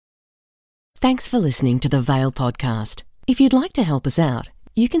Thanks for listening to the Vale podcast. If you'd like to help us out,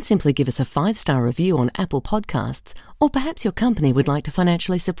 you can simply give us a 5-star review on Apple Podcasts, or perhaps your company would like to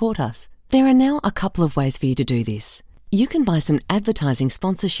financially support us. There are now a couple of ways for you to do this. You can buy some advertising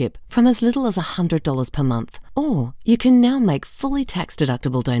sponsorship from as little as $100 per month, or you can now make fully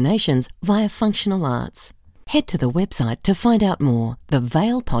tax-deductible donations via Functional Arts. Head to the website to find out more,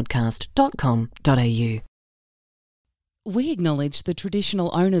 thevalepodcast.com.au. We acknowledge the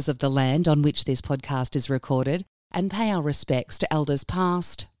traditional owners of the land on which this podcast is recorded and pay our respects to elders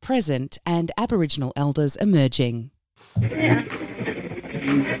past, present and Aboriginal elders emerging.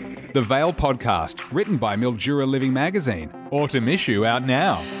 The Vale Podcast, written by Mildura Living Magazine. Autumn issue out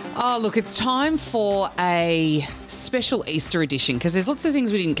now. Oh, look, it's time for a special Easter edition because there's lots of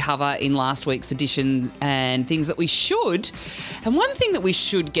things we didn't cover in last week's edition and things that we should. And one thing that we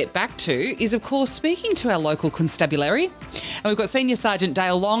should get back to is, of course, speaking to our local constabulary. And we've got Senior Sergeant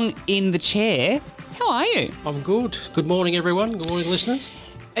Dale Long in the chair. How are you? I'm good. Good morning, everyone. Good morning, listeners.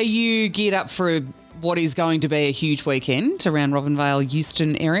 Are you geared up for what is going to be a huge weekend around Robinvale,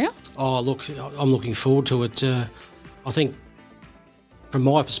 Euston area? Oh, look, I'm looking forward to it. I think from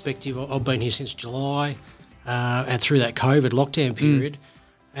my perspective, I've been here since July and through that COVID lockdown period.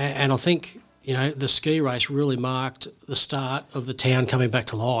 And I think, you know, the ski race really marked the start of the town coming back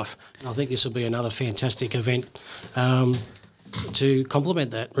to life. And I think this will be another fantastic event to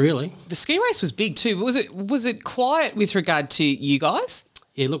complement that, really. The ski race was big too. Was it quiet with regard to you guys?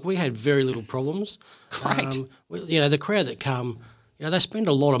 Yeah, look, we had very little problems. Great. The crowd that come, they spend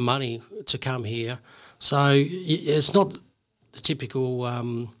a lot of money to come here. So it's not the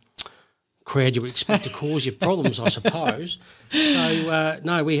typical crowd you would expect to cause you problems, I suppose. So,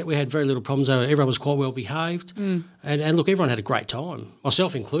 no, we had very little problems. Everyone was quite well behaved. And look, everyone had a great time,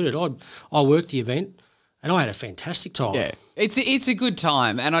 myself included. I worked the event and I had a fantastic time. Yeah, it's a good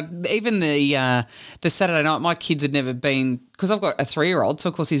time. And even the Saturday night, my kids had never been, because I've got a 3-year-old, so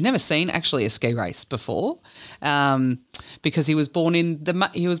of course he's never seen actually a ski race before, because he was born in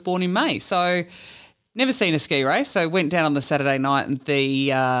May, so never seen a ski race. So went down on the Saturday night and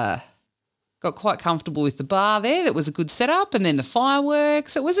got quite comfortable with the bar there. That was a good setup, and then the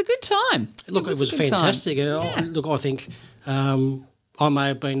fireworks. It was a good time. Look, it was fantastic. And I think. I may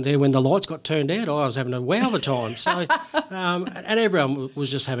have been there when the lights got turned out. I was having a wow of a time. So, and everyone was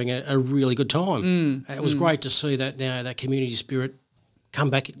just having a really good time. And it was great to see that that community spirit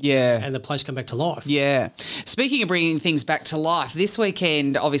come back. Yeah. And the place come back to life. Yeah. Speaking of bringing things back to life, this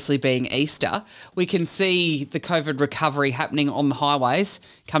weekend, obviously being Easter, we can see the COVID recovery happening on the highways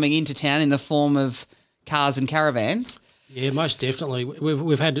coming into town in the form of cars and caravans. Yeah, most definitely.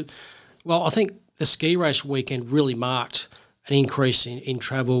 We've had, I think the ski race weekend really marked an increase in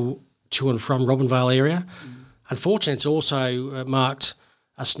travel to and from Robinvale area. Unfortunately, it's also marked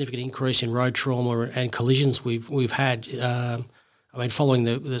a significant increase in road trauma and collisions we've had. Following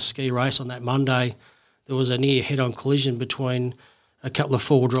the ski race on that Monday, there was a near head-on collision between a couple of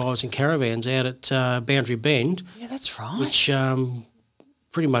 4-wheel drives and caravans out at Boundary Bend. Yeah, that's right. Which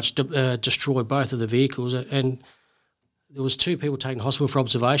pretty much destroyed both of the vehicles, and there was 2 people taken to hospital for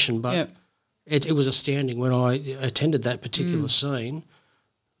observation, but... Yep. It was astounding when I attended that particular scene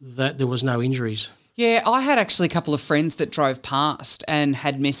that there was no injuries. Yeah, I had actually a couple of friends that drove past and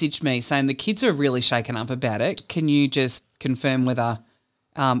had messaged me saying the kids are really shaken up about it. Can you just confirm whether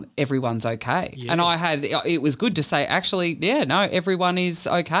everyone's okay? Yeah. And it was good to say, actually, yeah, no, everyone is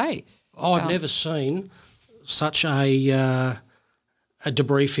okay. I've never seen such a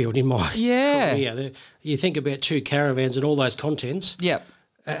debris field in my career. You think about 2 caravans and all those contents. Yep.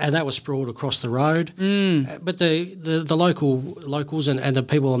 And that was sprawled across the road. But the locals and the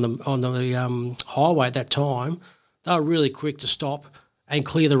people on the highway at that time, they were really quick to stop and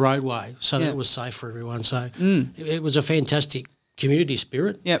clear the roadway so that it was safe for everyone. So it was a fantastic community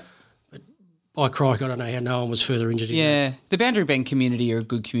spirit. Yep. But by crikey, I don't know how no one was further injured. Yeah, the Boundary Bend community are a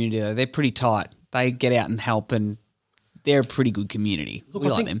good community though. They're pretty tight. They get out and help, and they're a pretty good community. Look, we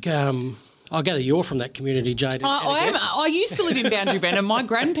I like think, them. I gather you're from that community, Jade. I used to live in Boundary Bend, and my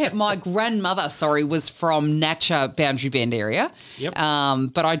grandmother, was from Natcher Boundary Bend area. Yep.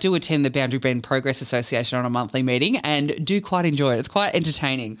 But I do attend the Boundary Bend Progress Association on a monthly meeting and do quite enjoy it. It's quite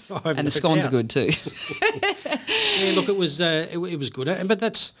entertaining, and the scones are good too. Yeah, look, it was good, but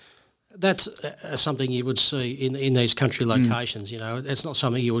that's something you would see in these country locations. It's not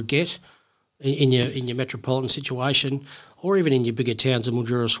something you would get in your metropolitan situation, or even in your bigger towns in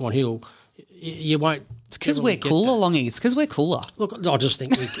Mildura, Swan Hill. You won't. It's because we're cooler, Longy. It's because we're cooler. Look, I just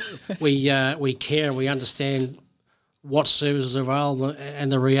think we care and we understand what services are available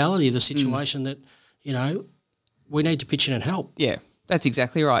and the reality of the situation that we need to pitch in and help. Yeah, That's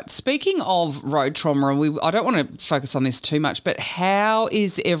exactly right. Speaking of road trauma, I don't want to focus on this too much, but how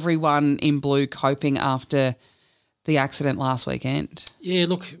is everyone in blue coping after the accident last weekend? Yeah,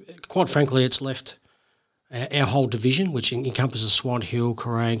 look, quite frankly, it's left our whole division, which encompasses Swan Hill,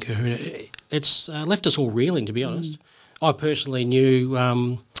 Kerrang, Kahuna, it's left us all reeling, to be honest. I personally knew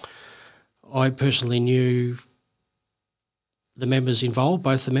the members involved,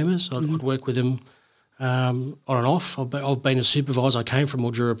 both the members. I'd work with them on and off. I've been a supervisor. I came from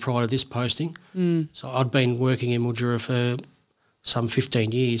Mildura prior to this posting. So I'd been working in Mildura for some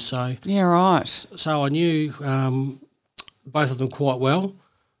 15 years. So yeah, right. So I knew both of them quite well.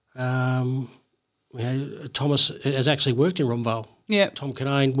 Thomas has actually worked in Romvale. Yeah. Tom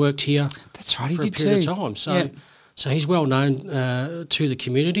Canane worked here. That's right, he for did a period too. of time. So he's well known to the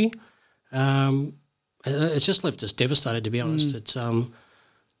community. It's just left us devastated, to be honest. It's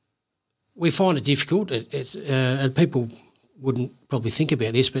we find it difficult. And people wouldn't probably think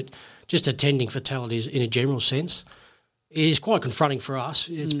about this, but just attending fatalities in a general sense is quite confronting for us.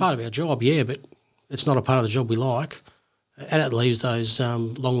 It's part of our job, yeah, but it's not a part of the job we like, and it leaves those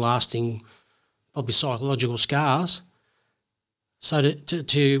long-lasting, probably psychological scars. So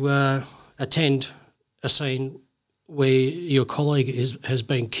to attend a scene where your colleague has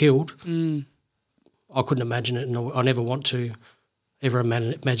been killed, I couldn't imagine it, and I never want to ever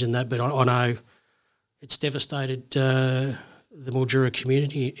imagine that, but I know it's devastated the Mildura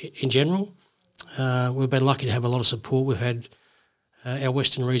community in general. We've been lucky to have a lot of support. We've had our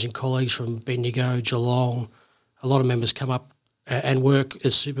Western region colleagues from Bendigo, Geelong, a lot of members come up and work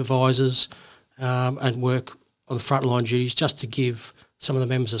as supervisors and work on the frontline duties just to give some of the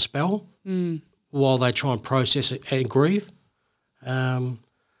members a spell while they try and process it and grieve. The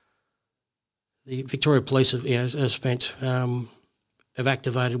Victoria Police have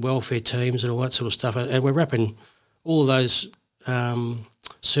activated welfare teams and all that sort of stuff, and we're wrapping all of those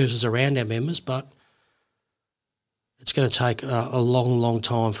services around our members, but it's going to take a long, long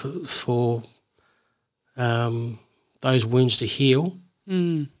time for those wounds to heal,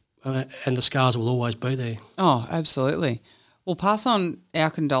 and the scars will always be there. Oh, absolutely. We'll pass on our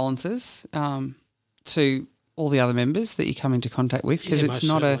condolences to all the other members that you come into contact with, because it's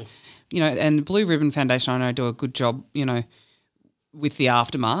not certainly. And Blue Ribbon Foundation, I know, do a good job, with the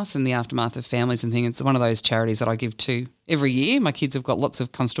aftermath and the aftermath of families and things. It's one of those charities that I give to every year. My kids have got lots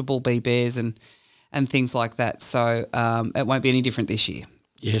of Constable bee bears and things like that, so it won't be any different this year.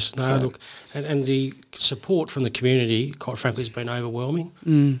 Yes, look, and the support from the community, quite frankly, has been overwhelming.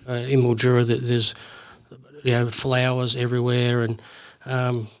 In Mildura, there's flowers everywhere, and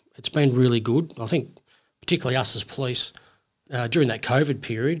it's been really good. I think particularly us as police, during that COVID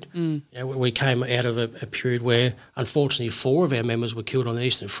period, we came out of a period where unfortunately 4 of our members were killed on the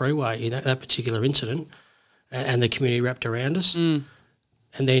Eastern Freeway in that particular incident, and the community wrapped around us. And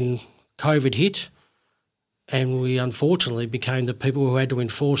then COVID hit, and we unfortunately became the people who had to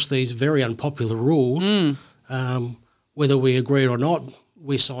enforce these very unpopular rules. Whether we agreed or not,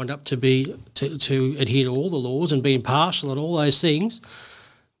 we signed up to adhere to all the laws and be impartial and all those things.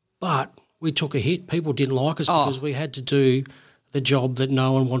 But we took a hit. People didn't like us because we had to do the job that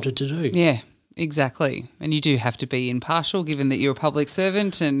no one wanted to do. Yeah, exactly. And you do have to be impartial given that you're a public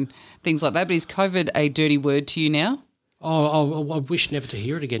servant and things like that. But is COVID a dirty word to you now? I wish never to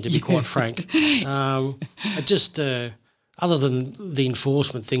hear it again, to be quite frank. It just, other than the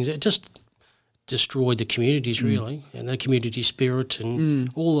enforcement things, it just destroyed the communities really, and the community spirit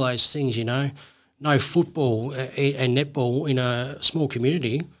and all those things, No football and netball in a small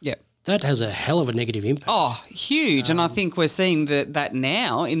community. Yep. That has a hell of a negative impact. Oh, huge. And I think we're seeing that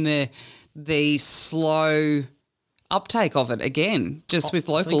now in the slow uptake of it again, just with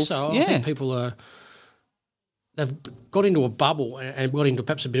locals. I think so. Yeah. I think people they've got into a bubble and got into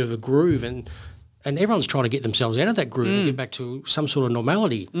perhaps a bit of a groove, and everyone's trying to get themselves out of that groove and get back to some sort of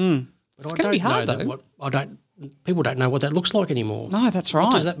normality. But it's going to be hard, though. People don't know what that looks like anymore. No, that's right.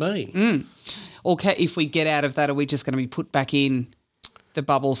 What does that mean? Or if we get out of that, are we just going to be put back in the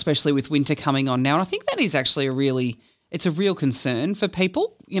bubble, especially with winter coming on now? And I think that is actually it's a real concern for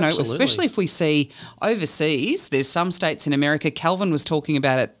people, Absolutely. Especially if we see overseas. There's some states in America, Calvin was talking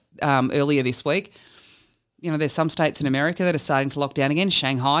about it earlier this week. There's some states in America that are starting to lock down again.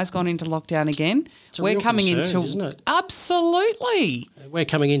 Shanghai's gone into lockdown again. We're coming concern, isn't it? Absolutely. We're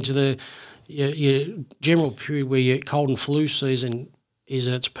coming into your general period where your cold and flu season is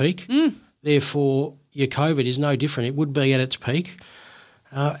at its peak. Therefore, your COVID is no different. It would be at its peak.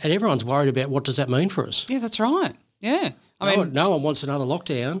 And everyone's worried about what does that mean for us. Yeah, that's right. Yeah. No one wants another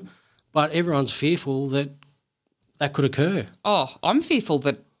lockdown, but everyone's fearful that could occur. Oh, I'm fearful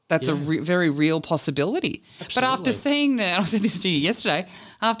that that's a very real possibility. Absolutely. But after seeing and I said this to you yesterday,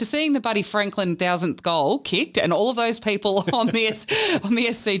 after seeing the Buddy Franklin 1,000th goal kicked and all of those people on the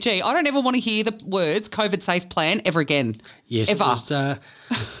SCG, I don't ever want to hear the words COVID safe plan ever again. Yes, ever. It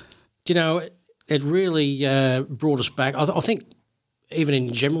was, it really brought us back. I think even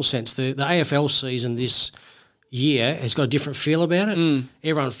in general sense, the AFL season this year has got a different feel about it.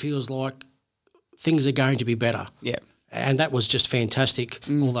 Everyone feels like things are going to be better. Yeah. And that was just fantastic,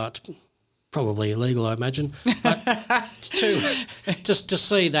 although it's probably illegal, I imagine. But to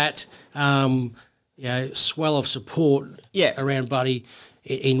see that swell of support around Buddy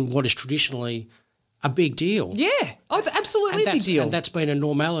in what is traditionally a big deal. Yeah. Oh, it's absolutely a big deal. And that's been a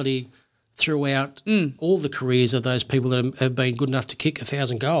normality throughout all the careers of those people that have been good enough to kick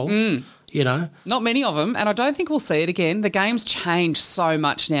 1,000 goals, Not many of them, and I don't think we'll see it again. The game's changed so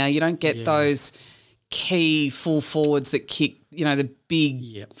much now. You don't get those key full forwards that kick, the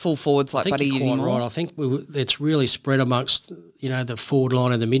big full forwards like Buddy you're anymore. quite right. I think it's really spread amongst, the forward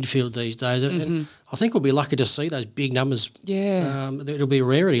line and the midfield these days. And I think we'll be lucky to see those big numbers. Yeah. It'll be a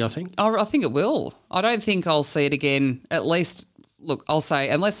rarity, I think. I think it will. I don't think I'll see it again, at least, look, I'll say,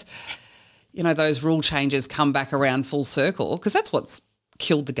 unless, those rule changes come back around full circle, because that's what's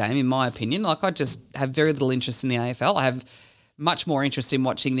killed the game, in my opinion. Like, I just have very little interest in the AFL. I have much more interest in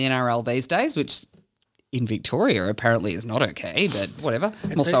watching the NRL these days, which in Victoria apparently is not okay, but whatever.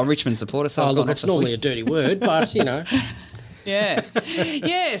 I'm also a Richmond supporter. So look, it's normally a dirty word, but, Yeah.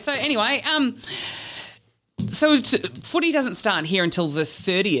 Yeah, so anyway, footy doesn't start here until the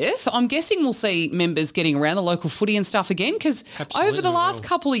 30th. I'm guessing we'll see members getting around the local footy and stuff again, because over the last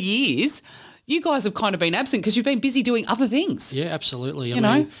couple of years, you guys have kind of been absent because you've been busy doing other things. Yeah, absolutely. I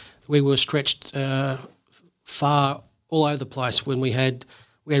mean, we were stretched far all over the place when we had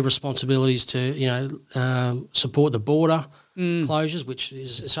responsibilities to support the border closures, which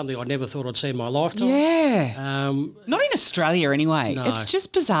is something I never thought I'd see in my lifetime. Yeah, not in Australia anyway. No. It's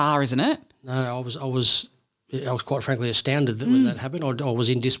just bizarre, isn't it? No, I was quite frankly astounded that when that happened. I was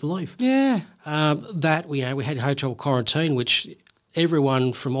in disbelief. Yeah, we had hotel quarantine, which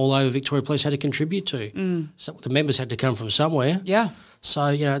everyone from all over Victoria Police had to contribute to. So the members had to come from somewhere. Yeah. So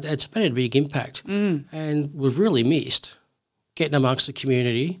it's been a big impact, and we've really missed getting amongst the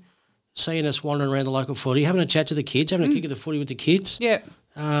community, seeing us wandering around the local footy, having a chat to the kids, having a kick at the footy with the kids. Yeah.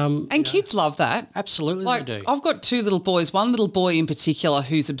 And kids love that. Absolutely, like, they do. I've got two little boys, one little boy in particular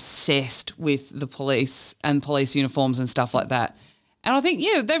who's obsessed with the police and police uniforms and stuff like that. And I think,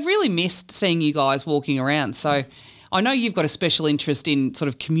 they've really missed seeing you guys walking around. So I know you've got a special interest in sort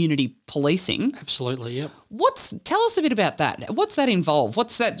of community policing. Absolutely, yep. Tell us a bit about that. What's that involve?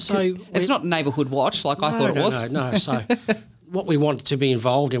 What's that? So it's not neighbourhood watch like I thought it was. No. So what we wanted to be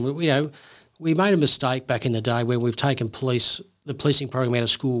involved in, we made a mistake back in the day where we've taken the policing program out of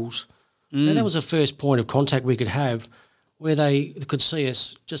schools. And that was the first point of contact we could have where they could see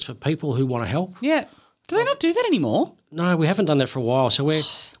us just for people who want to help. Yeah. Do they not do that anymore? No, we haven't done that for a while. So I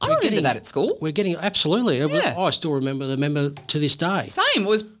remember that at school. We're getting absolutely. Yeah. I still remember the member to this day. Same. It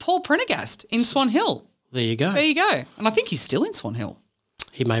was Paul Prendergast in Swan Hill. There you go. There you go. And I think he's still in Swan Hill.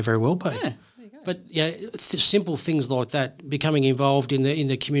 He may very well be. Yeah. There you go. But simple things like that, becoming involved in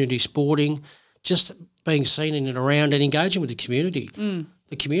the community sporting, just being seen in and around and engaging with the community.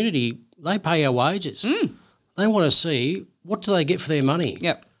 The community, they pay our wages. They want to see what do they get for their money.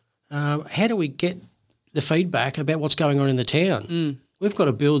 Yep. How do we get the feedback about what's going on in the town? We've got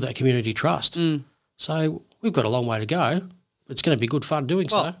to build that community trust. So we've got a long way to go. But it's going to be good fun doing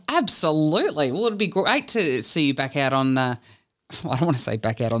so. Absolutely. Well, it'd be great to see you back out on the – I don't want to say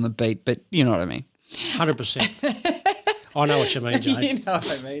back out on the beat, but you know what I mean. 100%. I know what you mean, Jade. You know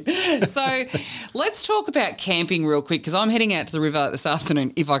what I mean. So let's talk about camping real quick, because I'm heading out to the river this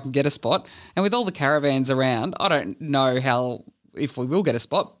afternoon if I can get a spot. And with all the caravans around, I don't know if we will get a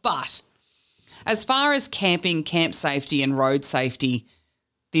spot. But as far as camping, camp safety and road safety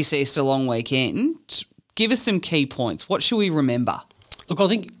this Easter long weekend, give us some key points. What should we remember? Look, I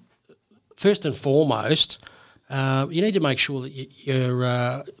think first and foremost, you need to make sure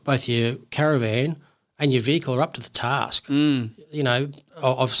that both your caravan and your vehicle are up to the task. I've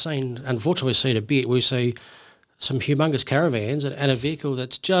unfortunately seen a bit. We see some humongous caravans and a vehicle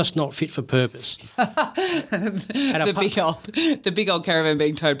that's just not fit for purpose. The big old caravan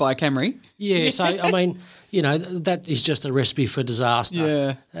being towed by a Camry. Yeah, so I mean, that is just a recipe for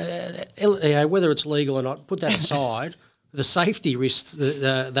disaster. Yeah. Whether it's legal or not, put that aside. The safety risk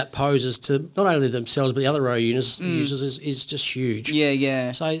that poses to not only themselves but the other road users is just huge.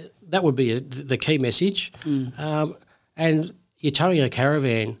 Yeah. So that would be the key message. And you're towing a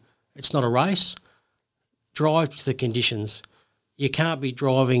caravan, it's not a race. Drive to the conditions. you can't be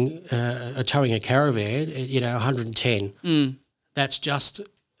driving, towing a caravan at 110. That's just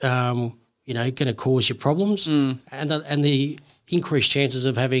going to cause you problems, and the increased chances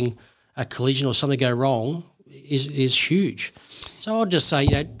of having a collision or something go wrong is huge. So I'd just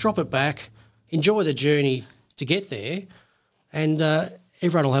say, drop it back, enjoy the journey to get there, and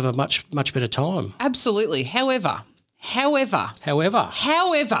everyone will have a much better time. Absolutely. However,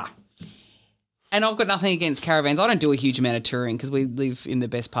 and I've got nothing against caravans. I don't do a huge amount of touring because we live in the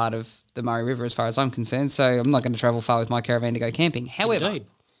best part of the Murray River as far as I'm concerned, so I'm not going to travel far with my caravan to go camping. However, Indeed.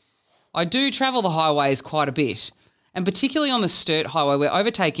 I do travel the highways quite a bit, and particularly on the Sturt Highway where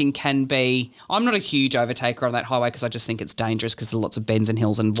overtaking can be – I'm not a huge overtaker on that highway because I just think it's dangerous because there's lots of bends and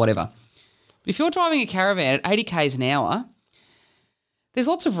hills and whatever. But if you're driving a caravan at 80 k's an hour, there's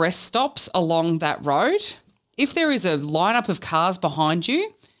lots of rest stops along that road. If there is a lineup of cars behind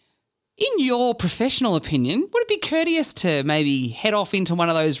you, in your professional opinion, would it be courteous to maybe head off into one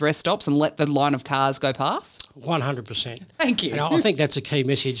of those rest stops and let the line of cars go past? 100%. Thank you. And I think that's a key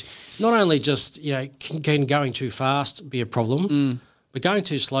message. Not only just, can going too fast be a problem, but going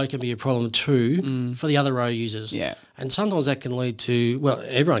too slow can be a problem too for the other road users. Yeah. And sometimes that can lead to, well,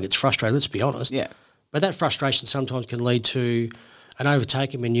 everyone gets frustrated, let's be honest. Yeah. But that frustration sometimes can lead to an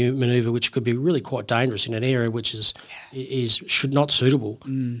overtaking manoeuvre, which could be really quite dangerous in an area which is should not suitable.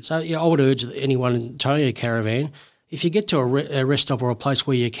 So I would urge anyone towing a caravan, if you get to a rest stop or a place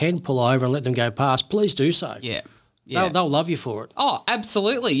where you can pull over and let them go past, please do so. Yeah. They'll love you for it. Oh,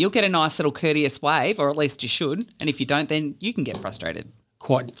 absolutely. You'll get a nice little courteous wave, or at least you should. And if you don't, then you can get frustrated.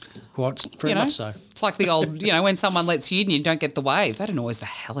 Quite very much so. It's like the old, when someone lets you in and you don't get the wave. That annoys the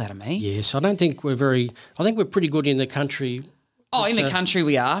hell out of me. Yes, I think we're pretty good in the country. Oh, in the country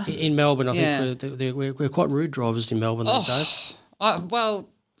we are. In Melbourne, I think we're quite rude drivers in Melbourne these days. I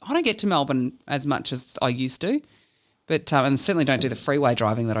don't get to Melbourne as much as I used to, but and certainly don't do the freeway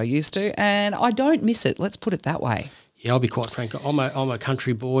driving that I used to, and I don't miss it. Let's put it that way. Yeah, I'll be quite frank. I'm a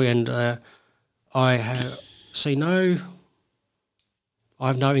country boy, and I have no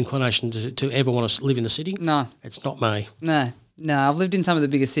inclination to ever want to live in the city. No. It's not me. No. I've lived in some of the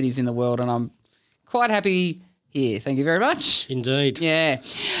biggest cities in the world, and I'm quite happy here. Thank you very much. Indeed. Yeah.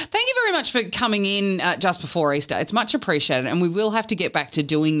 Thank you very much for coming in just before Easter. It's much appreciated, and we will have to get back to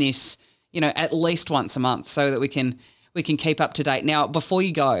doing this, at least once a month so that we can keep up to date. Now, before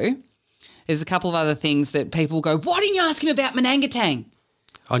you go, there's a couple of other things that people go, why didn't you ask him about Manangatang?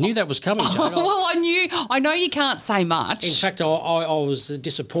 I knew that was coming, Jade. Well, I know you can't say much. In fact, I was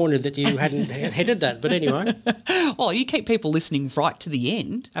disappointed that you hadn't headed that, but anyway. Well, you keep people listening right to the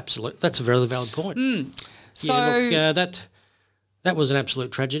end. Absolutely. That's a very valid point. So that was an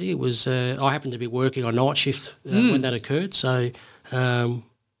absolute tragedy. It was. I happened to be working on night shift when that occurred. So, in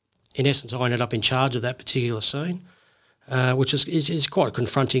essence, I ended up in charge of that particular scene, which is quite a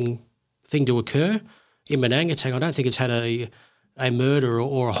confronting thing to occur in Manangatang. I don't think it's had a murder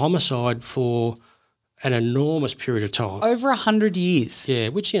or a homicide for an enormous period of time. Over 100 years. Yeah,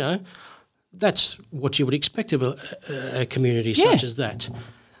 which that's what you would expect of a community such as that.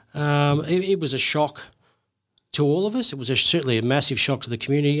 It was a shock to all of us. It was certainly a massive shock to the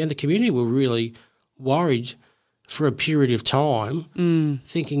community, and the community were really worried for a period of time,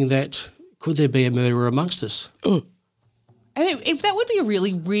 thinking that could there be a murderer amongst us? And if that would be a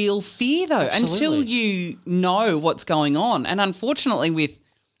really real fear, though, Absolutely. until you know what's going on. And unfortunately, with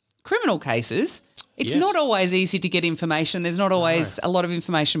criminal cases, it's not always easy to get information. There's not always a lot of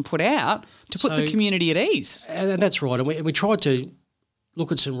information put out to put the community at ease. And that's right. And we tried to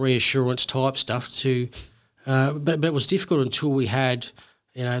look at some reassurance type stuff but it was difficult until we had,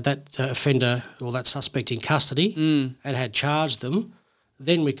 that offender or that suspect in custody and had charged them.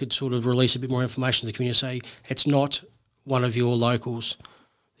 Then we could sort of release a bit more information to the community and say, it's not one of your locals.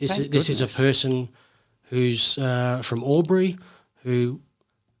 This is a person who's from Albury who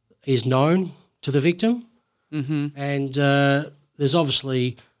is known to the victim, and there's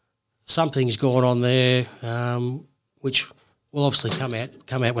obviously something's going on there, which will obviously come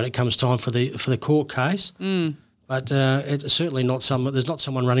out when it comes time for the court case. But it's certainly not there's not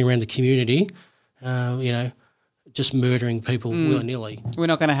someone running around the community, just murdering people willy-nilly. We're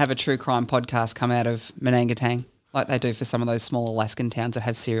not going to have a true crime podcast come out of Manangatang like they do for some of those small Alaskan towns that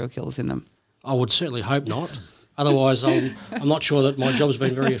have serial killers in them. I would certainly hope not. Otherwise, I'm not sure that my job's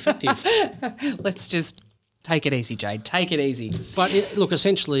been very effective. Let's just take it easy, Jade. Take it easy. But look,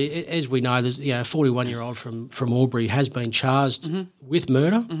 essentially, as we know, there's a 41-year-old from Albury has been charged with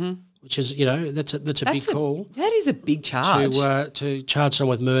murder, which is that's a big call. That is a big charge to charge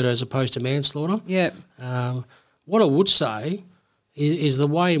someone with murder as opposed to manslaughter. Yeah. What I would say is the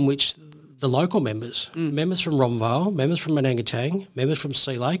way in which the local members, members from Robinvale, members from Menangatang, members from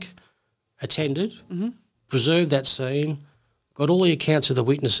Sea Lake, attended, preserved that scene, got all the accounts of the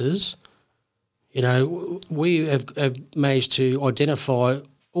witnesses. You know, we have managed to identify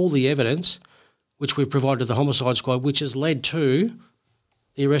all the evidence which we provided to the homicide squad, which has led to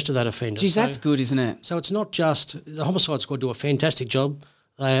the arrest of that offender. Geez, that's good, isn't it? So it's not just the homicide squad do a fantastic job.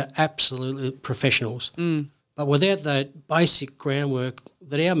 They are absolutely professionals. But without that basic groundwork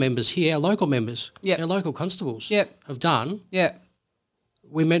that our members here, our local members, our local constables have done,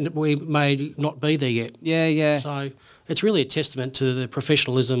 we may not be there yet. Yeah. So it's really a testament to the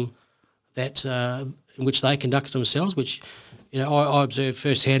professionalism that in which they conducted themselves, which, you know, I observed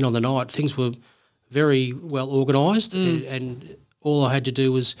firsthand on the night. Things were very well organised and all I had to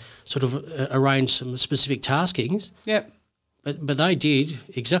do was sort of arrange some specific taskings. Yep. But they did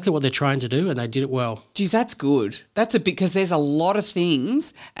exactly what they're trained to do, and they did it well. Geez, that's good. That's because there's a lot of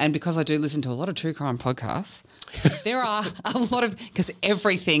things, and because I do listen to a lot of true crime podcasts, there are a lot of, because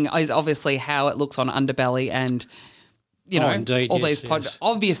everything is obviously how it looks on Underbelly and, you know, indeed, all yes, these podcasts.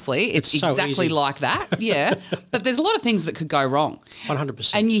 Obviously, it's so exactly easy. like that, yeah. But there's a lot of things that could go wrong.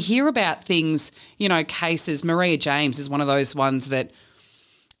 100%. And you hear about things, you know, cases. Maria James is one of those ones that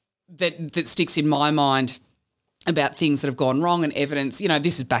sticks in my mind about things that have gone wrong and evidence. You know,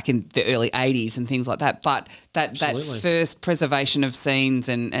 this is back in the early 80s and things like that. But that first preservation of scenes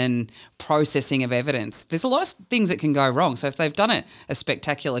and processing of evidence, there's a lot of things that can go wrong. So if they've done a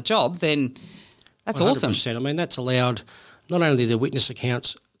spectacular job, then that's 100%. awesome. I mean, that's allowed not only the witness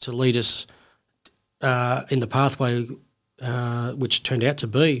accounts to lead us in the pathway which turned out to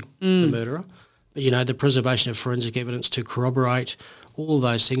be the murderer, but, you know, the preservation of forensic evidence to corroborate all of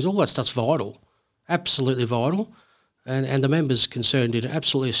those things. All that stuff's vital. Absolutely vital, and the members concerned did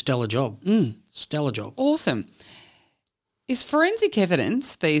absolutely a stellar job. Stellar job. Awesome. Is forensic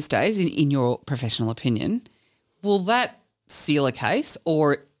evidence these days, in your professional opinion, will that seal a case,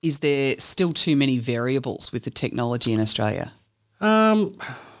 or is there still too many variables with the technology in Australia? I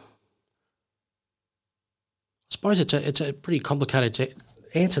suppose it's a pretty complicated to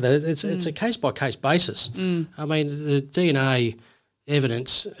answer that. It's a case by case basis. I mean, the DNA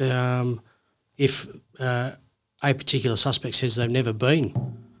evidence. If a particular suspect says they've never been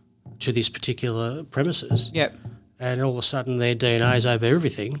to this particular premises, and all of a sudden their DNA is over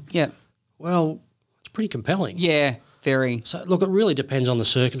everything, well, it's pretty compelling. Yeah, very. So, look, it really depends on the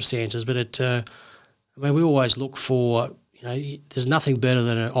circumstances, but I mean, we always look for, you know, there's nothing better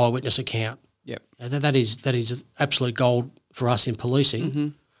than an eyewitness account. Yep. You know, that is absolute gold for us in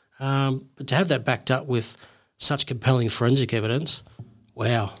policing. But to have that backed up with such compelling forensic evidence,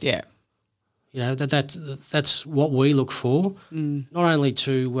 wow. Yeah. You know, that's what we look for, not only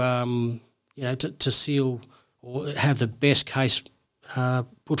to, you know, to seal or have the best case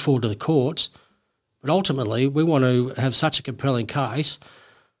put forward to the courts, but ultimately we want to have such a compelling case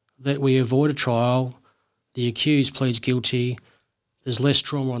that we avoid a trial, the accused pleads guilty, there's less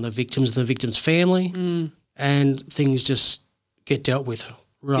trauma on the victims and the victim's family, and things just get dealt with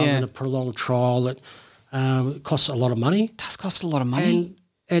rather than a prolonged trial that costs a lot of money. It does cost a lot of money.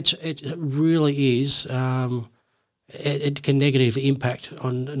 And it really is. It can negatively impact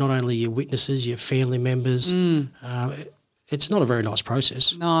on not only your witnesses, your family members. It's not a very nice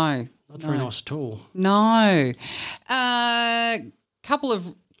process. No. Not very nice at all. No. Couple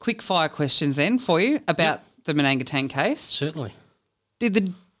of quick fire questions then for you about the Menangatang case. Certainly. Did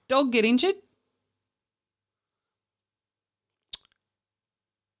the dog get injured?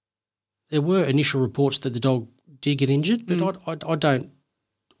 There were initial reports that the dog did get injured, but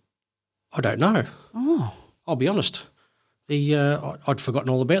I don't know. Oh. I'll be honest. I'd forgotten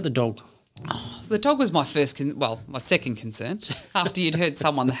all about the dog. Oh, the dog was my my second concern. After you'd heard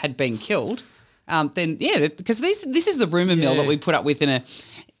someone that had been killed, then because this is the rumour mill that we put up with in a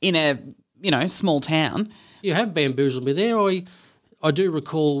you know, small town. You have bamboozled me there. I do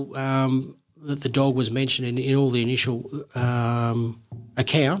recall that the dog was mentioned in all the initial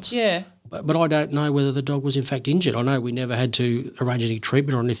accounts. Yeah. But I don't know whether the dog was in fact injured. I know we never had to arrange any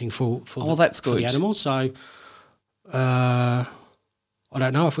treatment or anything for the animal. So I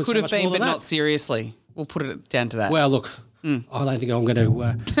don't know if it's could have been, but that. not seriously. We'll put it down to that. Well, look, I don't think I'm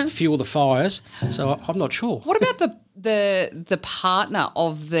going to fuel the fires, so I'm not sure. What about the partner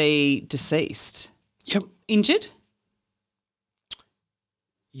of the deceased? Yep. Injured?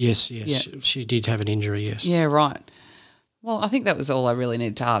 Yes. She did have an injury, yes. Yeah, right. Well, I think that was all I really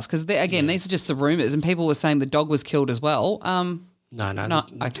needed to ask because, again, these are just the rumours and people were saying the dog was killed as well. No.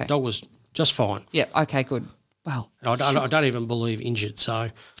 Okay. The dog was just fine. Yeah, okay, good. Wow. And I don't even believe injured, so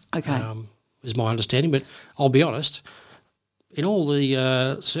okay. is my understanding. But I'll be honest, in all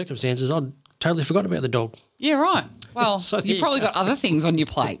the circumstances, I'd totally forgotten about the dog. Yeah, right. Well, So there you've you probably go. got other things on your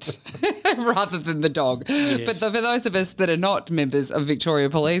plate rather than the dog. Yes. But for those of us that are not members of Victoria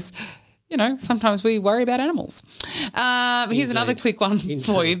Police, sometimes we worry about animals. Here's another quick one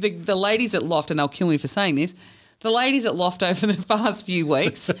for you. The ladies at Loft, and they'll kill me for saying this, the ladies at Loft over the past few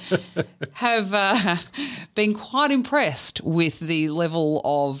weeks have been quite impressed with the level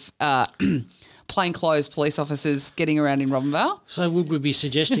of plainclothes police officers getting around in Robinvale. So would we be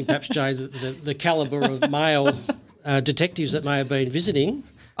suggesting perhaps, Jane, that the calibre of male detectives that may have been visiting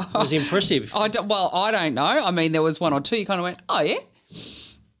was impressive? I don't know. I mean, there was one or two you kind of went, oh, yeah.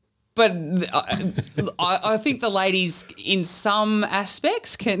 But I think the ladies in some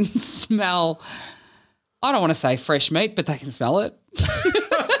aspects can smell, I don't want to say fresh meat, but they can smell it.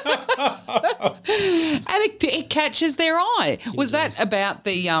 And it catches their eye. Was that about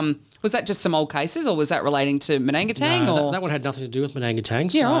the was that just some old cases, or was that relating to Manangatang? No, or that one had nothing to do with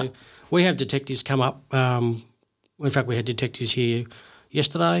Manangatang. Yeah, so right. we have detectives come up. In fact, we had detectives here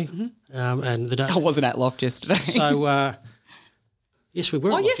yesterday, and the day. I wasn't at Loft yesterday. So yes, we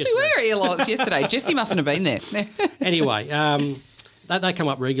were. Oh, at yes, Loft we were at Loft yesterday. Jesse mustn't have been there. Anyway, they come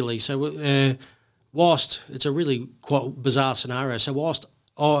up regularly. So whilst it's a really quite bizarre scenario, so whilst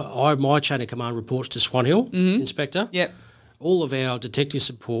my chain of command reports to Swan Hill Inspector, Yep. all of our detective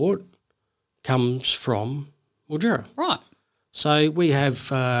support comes from Mildura. Right. So we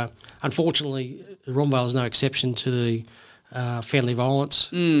have, unfortunately, Robinvale is no exception to the family violence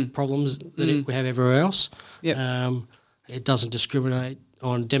problems that we have everywhere else. Yep. It doesn't discriminate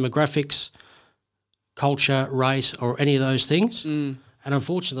on demographics, culture, race, or any of those things. And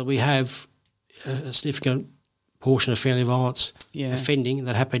unfortunately, we have a significant portion of family violence offending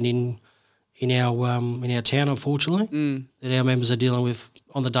that happened in our town, unfortunately, that our members are dealing with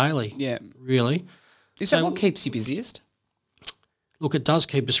on the daily. Yeah. Really. Is that what keeps you busiest? Look, it does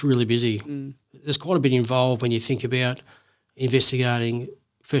keep us really busy. There's quite a bit involved when you think about investigating,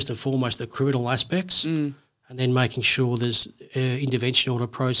 first and foremost, the criminal aspects and then making sure there's intervention order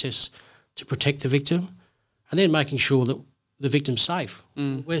process to protect the victim and then making sure that the victim's safe.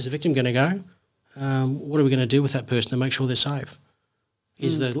 Where's the victim going to go? What are we going to do with that person to make sure they're safe?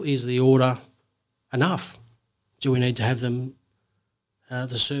 Is the order enough? Do we need to have them, the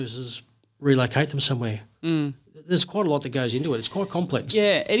services, relocate them somewhere? There's quite a lot that goes into it. It's quite complex.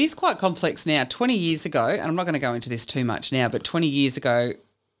 Yeah, it is quite complex now. 20 years ago, and I'm not going to go into this too much now, but 20 years ago,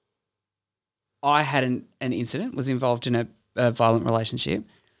 I had an incident, was involved in a violent relationship,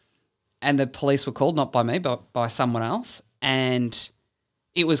 and the police were called, not by me, but by someone else, and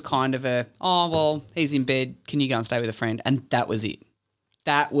it was kind of oh, well, he's in bed, can you go and stay with a friend? And that was it.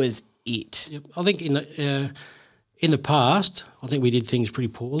 That was it. Yep. I think in the past, I think we did things pretty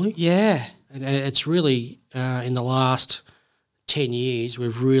poorly. Yeah. And it's really in the last 10 years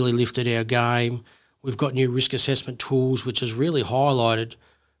we've really lifted our game. We've got new risk assessment tools which has really highlighted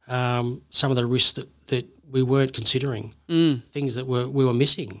some of the risks that we weren't considering, things that we were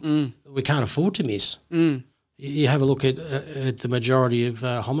missing, that we can't afford to miss. You have a look at the majority of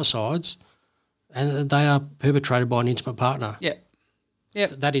homicides and they are perpetrated by an intimate partner. Yeah.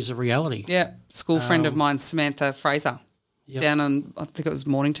 Yep. That is a reality. Yeah. School friend of mine, Samantha Fraser, down on, I think it was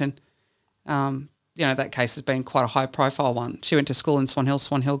Mornington. That case has been quite a high-profile one. She went to school in Swan Hill.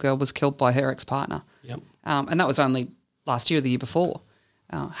 Swan Hill girl was killed by her ex-partner. Yep. And that was only last year or the year before.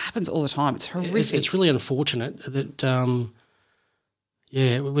 Happens all the time. It's horrific. It's really unfortunate that,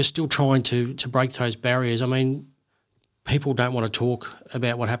 we're still trying to break those barriers. I mean, people don't want to talk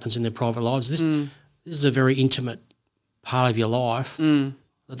about what happens in their private lives. This is a very intimate part of your life that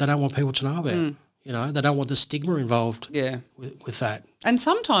they don't want people to know about. They don't want the stigma involved with that. And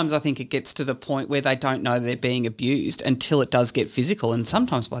sometimes I think it gets to the point where they don't know they're being abused until it does get physical, and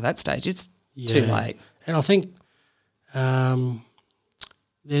sometimes by that stage it's too late. And I think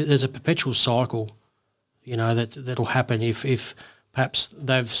there's a perpetual cycle, that'll happen if perhaps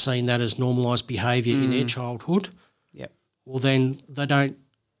they've seen that as normalised behaviour in their childhood. Yep. Well, then they don't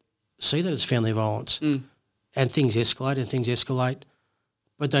see that as family violence. And things escalate,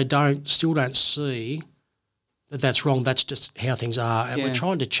 but they still don't see that that's wrong. That's just how things are. And we're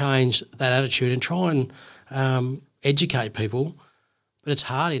trying to change that attitude and try and educate people, but it's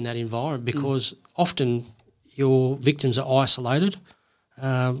hard in that environment because often your victims are isolated.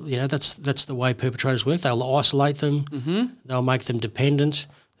 That's the way perpetrators work. They'll isolate them. They'll make them dependent.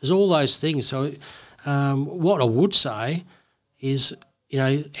 There's all those things. So what I would say is,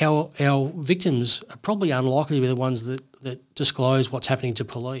 our victims are probably unlikely to be the ones that disclose what's happening to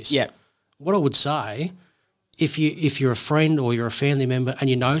police. Yeah. What I would say, if you're a friend or you're a family member and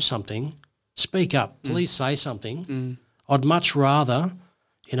you know something, speak up. Please say something. I'd much rather,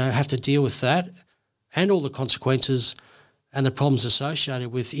 have to deal with that and all the consequences and the problems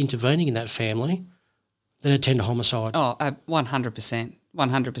associated with intervening in that family than attend a homicide. Oh, 100%.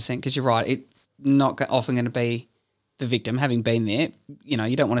 100%, because you're right. It's not often going to be the victim. Having been there,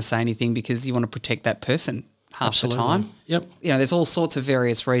 you don't want to say anything because you want to protect that person half Absolutely. the time. Yep. There's all sorts of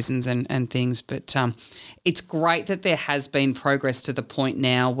various reasons and things, but it's great that there has been progress to the point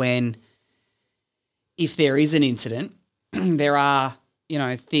now when if there is an incident, there are,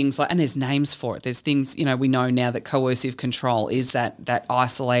 things like, and there's names for it. There's things, we know now that coercive control is that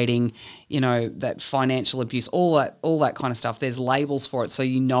isolating, that financial abuse, all that kind of stuff. There's labels for it so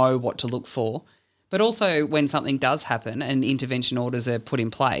you know what to look for. But also when something does happen and intervention orders are put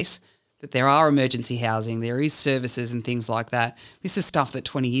in place, that there are emergency housing, there is services and things like that. This is stuff that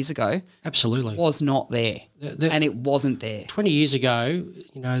 20 years ago Absolutely. was not there, and it wasn't there. 20 years ago,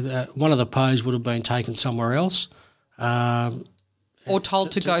 one of the parties would have been taken somewhere else. Or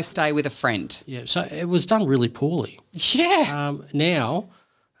told to go stay with a friend. Yeah, so it was done really poorly. Yeah. Now,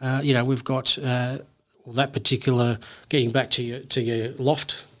 we've got that particular, getting back to your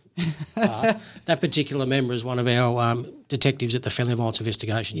loft part, that particular member is one of our detectives at the Family Violence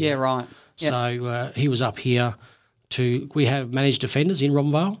Investigation Unit. Yeah, right. Yep. So he was up here we have managed offenders in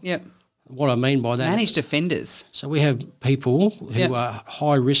Robinvale. Yep. What I mean by that. Managed offenders. So we have people who are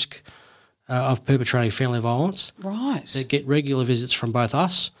high risk of perpetrating family violence. Right. That get regular visits from both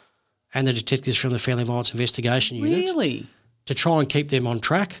us and the detectives from the Family Violence Investigation Unit. Really? To try and keep them on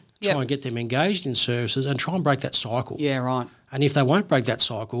track, Yep. try and get them engaged in services and try and break that cycle. Yeah, right. And if they won't break that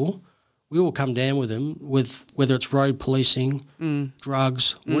cycle, we will come down with them with whether it's road policing,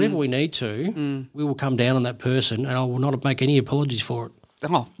 drugs, whatever we need to, we will come down on that person and I will not make any apologies for it.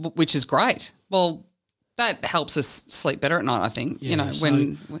 Oh, which is great. Well, that helps us sleep better at night, I think. Yeah,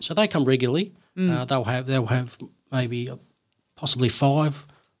 so they come regularly. They'll have maybe possibly 5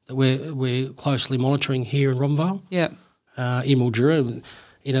 that we're closely monitoring here in Robinvale. Yeah. In Mildura,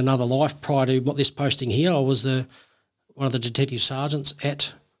 in another life prior to this posting here, I was one of the detective sergeants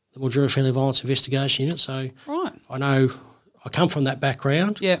at the Mildura Family Violence Investigation Unit. So Right. I know I come from that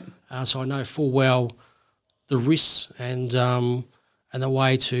background. Yeah. So I know full well the risks and the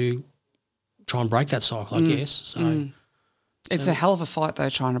way to try and break that cycle, I guess. So It's a hell of a fight, though,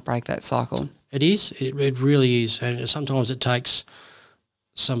 trying to break that cycle. it is. It really is. And sometimes it takes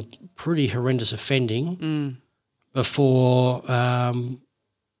some pretty horrendous offending before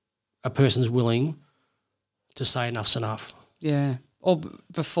a person's willing to say enough's enough. Yeah. Or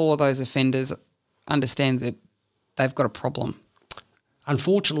before those offenders understand that they've got a problem.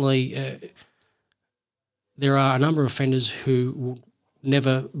 Unfortunately, there are a number of offenders who will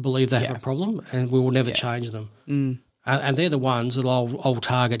never believe they have a problem and we will never change them. And they're the ones that I'll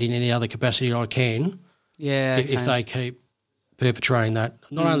target in any other capacity I can if they keep perpetrating that.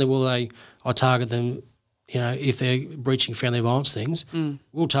 Not only will I target them, if they're breaching family violence things,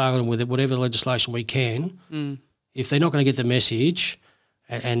 we'll target them with whatever legislation we can. If they're not going to get the message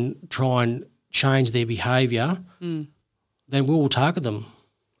and try and change their behaviour, then we will target them.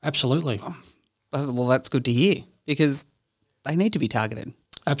 Absolutely. Well, that's good to hear because they need to be targeted.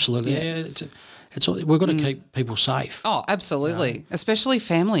 Absolutely. Yeah. We've got to keep people safe. Oh, absolutely, especially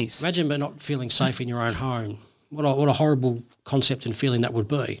families. Imagine not feeling safe in your own home. What a horrible concept and feeling that would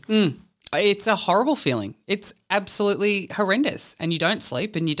be. It's a horrible feeling. It's absolutely horrendous, and you don't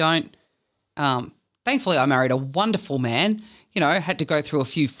sleep, and you don't. Thankfully, I married a wonderful man. Had to go through a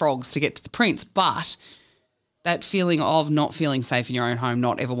few frogs to get to the prince, but that feeling of not feeling safe in your own home,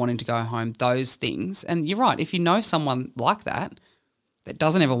 not ever wanting to go home, those things. And you're right. If you know someone like that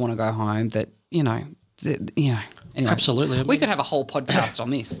doesn't ever want to go home, anyway, Absolutely. We could have a whole podcast on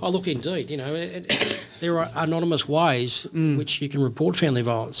this. Oh, look, indeed. There are anonymous ways in which you can report family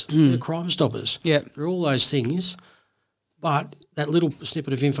violence. There are Crime Stoppers. Yep. There are all those things, but that little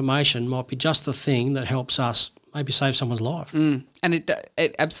snippet of information might be just the thing that helps us maybe save someone's life. And it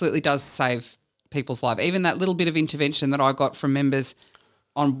absolutely does save people's life. Even that little bit of intervention that I got from members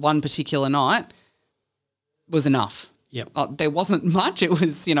on one particular night was enough. Yep. There wasn't much. It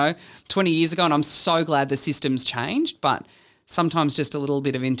was, 20 years ago, and I'm so glad the system's changed, but sometimes just a little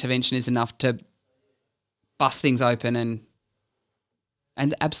bit of intervention is enough to bust things open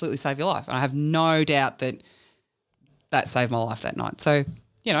and absolutely save your life. And I have no doubt that saved my life that night. So,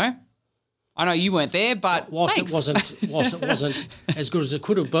 I know you weren't there, but whilst thanks. it wasn't as good as it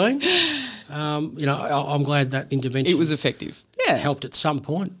could have been, I'm glad that intervention It was effective. Yeah. helped at some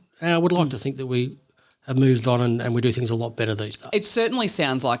point. And I would like to think that we have moved on and we do things a lot better these days. It certainly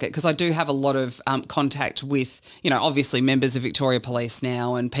sounds like it because I do have a lot of contact with, obviously members of Victoria Police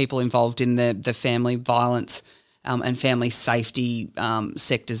now and people involved in the family violence and family safety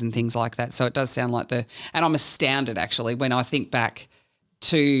sectors and things like that. So it does sound like and I'm astounded actually when I think back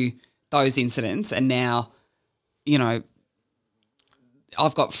to those incidents, and now, you know,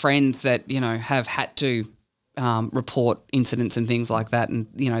 I've got friends that, you know, have had to report incidents and things like that, and,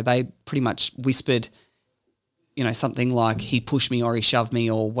 you know, they pretty much whispered, you know, something like he pushed me or he shoved me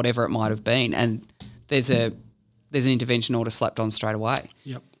or whatever it might have been, and there's an intervention order slapped on straight away.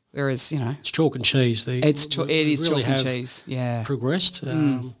 Yep. Whereas, you know, it's chalk and cheese. It is really chalk and cheese. Yeah, progressed,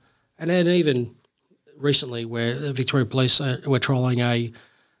 and then even recently, where Victoria Police were trialling a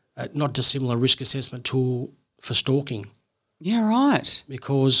not dissimilar risk assessment tool for stalking. Yeah, right.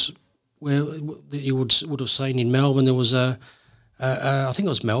 Because where you would have seen in Melbourne, there was I think it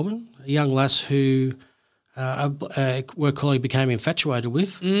was Melbourne, a young lass who a work colleague became infatuated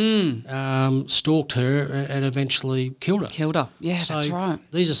with, stalked her and eventually killed her. Yeah, so that's right.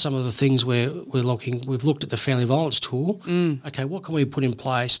 These are some of the things where we've looked at the family violence tool. Okay, what can we put in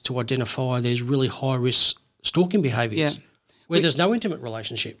place to identify these really high risk stalking behaviours where there's no intimate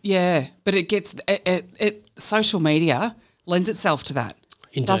relationship? Yeah, but it gets social media lends itself to that,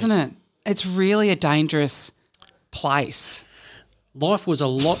 Indeed. Doesn't it? It's really a dangerous place. Life was a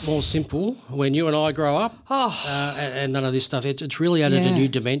lot more simple when you and I grow up, and none of this stuff. It's really added a new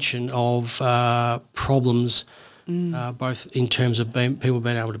dimension of problems, both in terms of people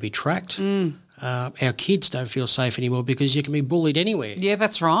being able to be tracked. Our kids don't feel safe anymore because you can be bullied anywhere. Yeah,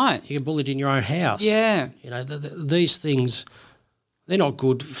 that's right. You get bullied in your own house. Yeah. You know, these things, they're not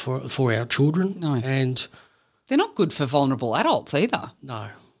good for our children. No. And they're not good for vulnerable adults either. No.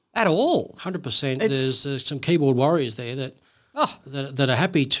 At all. 100%. There's some keyboard warriors there that are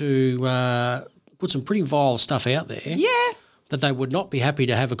happy to put some pretty vile stuff out there. Yeah. That they would not be happy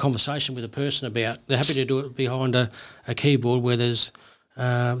to have a conversation with a person about. They're happy to do it behind a keyboard where there's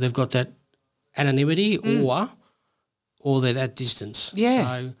they've got that anonymity or they're that distance.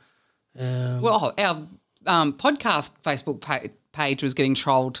 Yeah. So, well, our podcast Facebook page was getting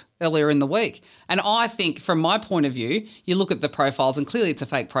trolled earlier in the week. And I think from my point of view, you look at the profiles and clearly it's a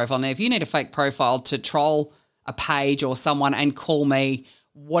fake profile. Now, if you need a fake profile to troll a page or someone and call me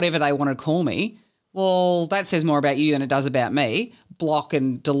whatever they want to call me, well, that says more about you than it does about me. Block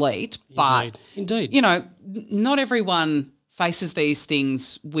and delete. But, Indeed. you know, not everyone faces these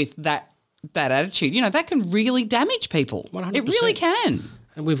things with that attitude. You know, that can really damage people. 100%. It really can.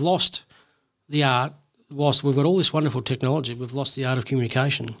 And we've lost the art. Whilst we've got all this wonderful technology, we've lost the art of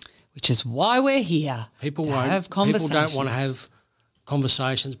communication. Which is why we're here. People have conversations. People don't want to have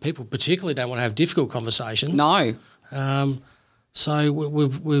conversations. People particularly don't want to have difficult conversations. No. So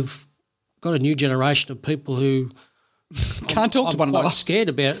we've got a new generation of people who can't talk to one I'm another. quite scared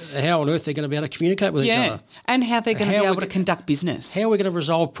about how on earth they're going to be able to communicate with each other. And how they're going to be able to conduct business. How are we going to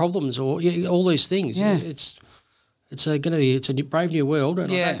resolve problems or all these things? Yeah. It's a brave new world, and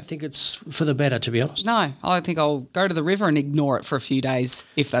I don't think it's for the better, to be honest. No, I think I'll go to the river and ignore it for a few days,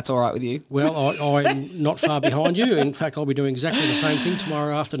 if that's all right with you. Well, I'm not far behind you. In fact, I'll be doing exactly the same thing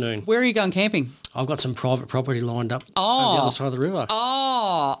tomorrow afternoon. Where are you going camping? I've got some private property lined up on the other side of the river.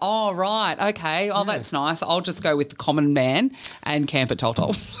 Oh, right. Okay. Oh, that's nice. I'll just go with the common man and camp at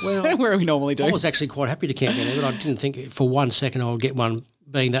Toltol, well, where we normally do. I was actually quite happy to camp down there, but I didn't think for 1 second I would get one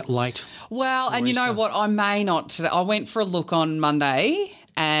being that late. Well, and you know what? I may not today. I went for a look on Monday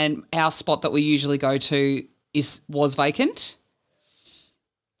and our spot that we usually go to was vacant.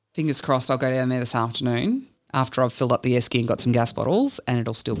 Fingers crossed I'll go down there this afternoon after I've filled up the esky and got some gas bottles, and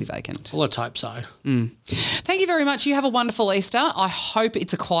it'll still be vacant. Well, let's hope so. Thank you very much. You have a wonderful Easter. I hope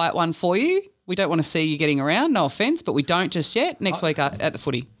it's a quiet one for you. We don't want to see you getting around, no offence, but we don't just yet. Next week at the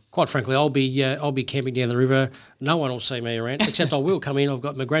footy. Quite frankly, I'll be camping down the river. No one will see me around, except I will come in. I've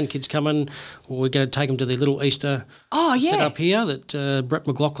got my grandkids coming. We're going to take them to the little Easter set up here that Brett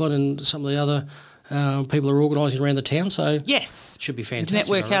McLaughlin and some of the other people are organising around the town. So yes, should be fantastic.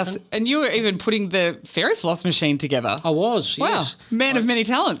 Network House, and you were even putting the fairy floss machine together. I was. Wow, yes. Man of many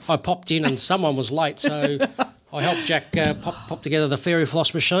talents. I popped in and someone was late, so I helped Jack pop together the fairy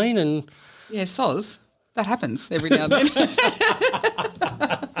floss machine and soz. That happens every now and then.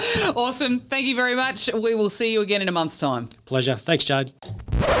 Awesome. Thank you very much. We will see you again in a month's time. Pleasure. Thanks, Jade.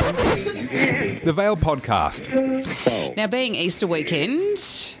 The Vale Podcast. Now, being Easter weekend,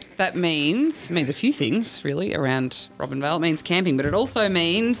 that means a few things, really, around Robinvale. It means camping, but it also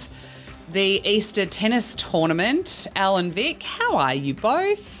means the Easter tennis tournament. Al and Vic, how are you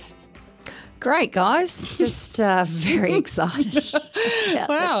both? Great, guys. Just very excited.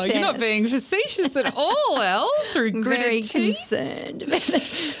 Wow, you're not being facetious at all, Al, through gritted very teeth. concerned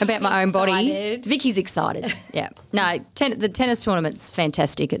about my own body. Vicky's excited. Yeah. No, the tennis tournament's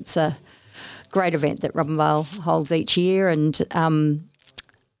fantastic. It's a great event that Robinvale holds each year, and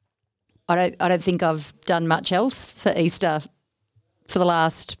I don't think I've done much else for Easter for the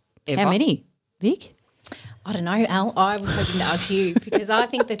last Ever? how many, Vic? I don't know, Al. I was hoping to ask you because I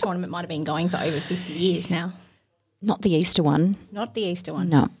think the tournament might have been going for over 50 years now. Not the Easter one. Not the Easter one.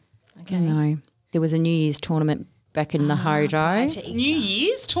 No. Okay. No. There was a New Year's tournament back in the Hojo. Prior to Easter. New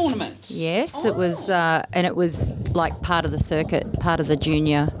Year's tournament. Yes, it was, and it was like part of the circuit, part of the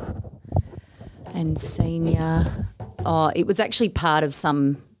junior and senior. Oh, it was actually part of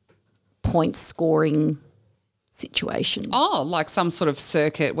some point scoring situation. Oh, like some sort of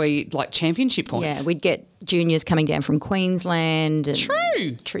circuit where you, like championship points. Yeah, we'd get juniors coming down from Queensland.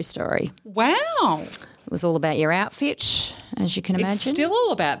 And True story. Wow. It was all about your outfit, as you can imagine. It's still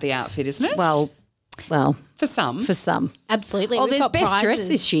all about the outfit, isn't it? well, for some. for some. Absolutely. Oh, We've there's got best prizes. dress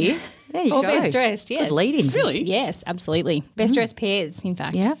this year. There you Oh, go. best dressed, yes. Good lead in. Really? Yes, absolutely. Best dressed pairs, in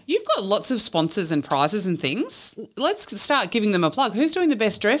fact. Yeah. You've got lots of sponsors and prizes and things. Let's start giving them a plug. Who's doing the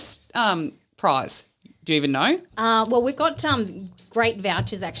best dress prize? Do you even know? Well, we've got great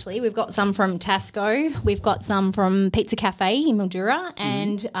vouchers, actually. We've got some from Tasco. We've got some from Pizza Cafe in Mildura.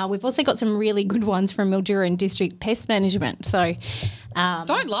 And we've also got some really good ones from Mildura and District Pest Management. So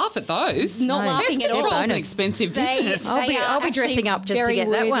Don't laugh at those. not laughing Pest at all. control's an expensive business. I'll be are dressing actually up just to very get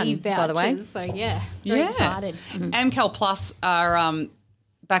that worthy one, by the way. vouchers. So, yeah, very excited. Amcal Plus are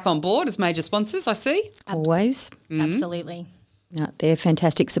back on board as major sponsors, I see. Always. Absolutely. No, they're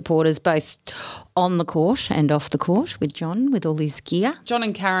fantastic supporters, both on the court and off the court with John, with all his gear. John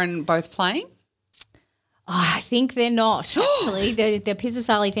and Karen both playing. I think they're not, actually. The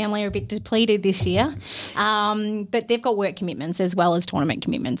Pizzasali family are a bit depleted this year. But they've got work commitments as well as tournament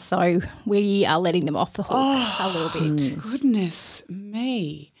commitments. So we are letting them off the hook a little bit. Goodness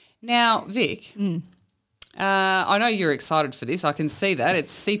me. Now, Vic, I know you're excited for this. I can see that.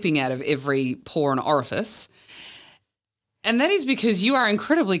 It's seeping out of every pore and orifice. And that is because you are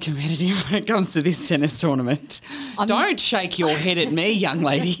incredibly competitive when it comes to this tennis tournament. Don't shake your head at me, young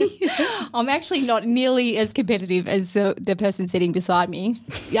lady. I'm actually not nearly as competitive as the person sitting beside me,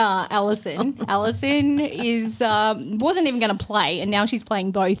 Alison. Alison wasn't even going to play, and now she's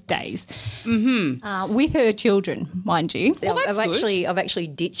playing both days with her children, mind you. Well, that's good. I've actually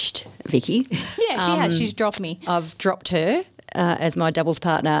ditched Vicky. Yeah, she has. She's dropped me. I've dropped her as my doubles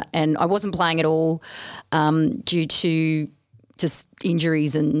partner, and I wasn't playing at all due to just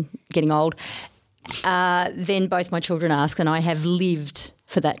injuries and getting old. Then both my children asked, and I have lived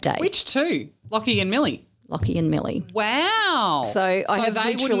for that day. Which two? Lockie and Millie? Lockie and Millie. Wow. So I have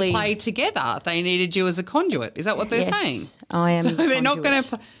they literally- wouldn't play together. They needed you as a conduit. Is that what they're Yes, saying? I am. So they're not conduit. going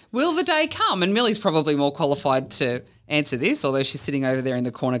to. Will the day come? And Millie's probably more qualified to answer this, although she's sitting over there in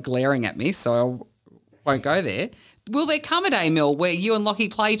the corner glaring at me, so I won't go there. Will there come a day, Mill, where you and Lockie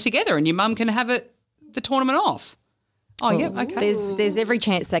play together and your mum can have the tournament off? Oh, yeah, okay. There's every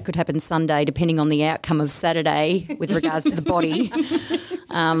chance that could happen Sunday, depending on the outcome of Saturday with regards to the body.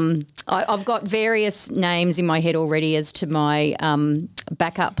 I've got various names in my head already as to my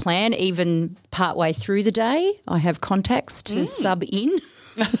backup plan. Even partway through the day, I have contacts to sub in.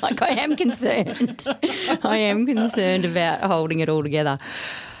 Like I am concerned. I am concerned about holding it all together.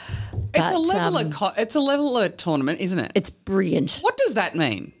 It's a level of tournament, isn't it? It's brilliant. What does that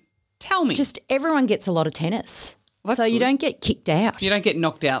mean? Tell me. Just everyone gets a lot of tennis. Well, so that's you good. don't get kicked out. You don't get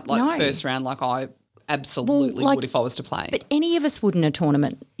knocked out like No. first round like I absolutely would if I was to play. But any of us would in a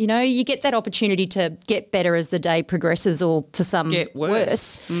tournament. You know, you get that opportunity to get better as the day progresses, or for some Get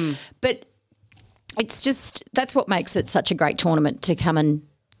worse. But it's just that's what makes it such a great tournament to come and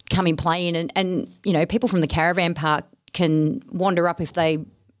play in, and you know, people from the caravan park can wander up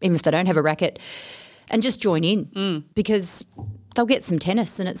even if they don't have a racket, and just join in because they'll get some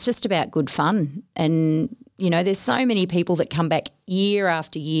tennis, and it's just about good fun. And you know, there's so many people that come back year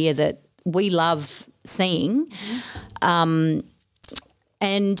after year that we love seeing, and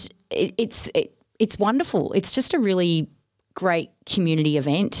it's wonderful. It's just a really great community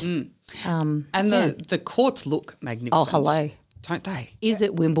event. And the courts look magnificent. Oh, hello. Don't they? Is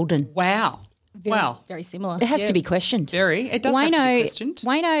it Wimbledon? Wow. Wow. Very similar. It has to be questioned. Very. It does have to be questioned.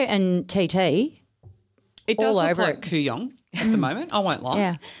 Wayno and TT. It does all look over like it. Kooyong at the moment. I won't lie.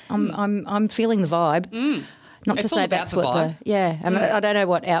 Yeah, I'm feeling the vibe. Not It's to all say about that's the what vibe. and I don't know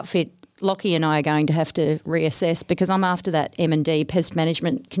what outfit Lockie and I are going to have to reassess because I'm after that M&D pest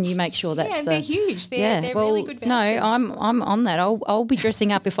management. Can you make sure that's Yeah, they're huge. They're really good vouchers. No, I'm on that. I'll be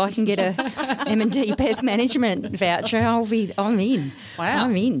dressing up if I can get a M&D pest management voucher. I'm in. Wow.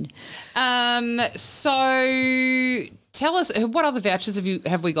 I'm in. So tell us, what other vouchers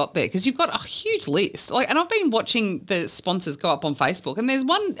have we got there? Because you've got a huge list. And I've been watching the sponsors go up on Facebook, and there's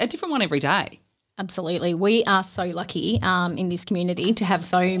a different one every day. Absolutely. We are so lucky in this community to have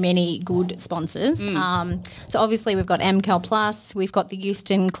so many good sponsors. So obviously we've got Amcal Plus, we've got the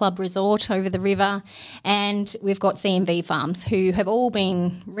Euston Club Resort over the river, and we've got CMV Farms, who have all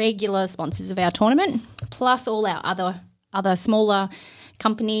been regular sponsors of our tournament, plus all our other smaller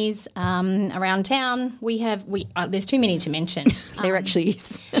companies around town. There's too many to mention. There actually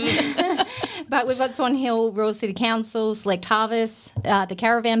is. But we've got Swan Hill Rural City Council, Select Harvest, the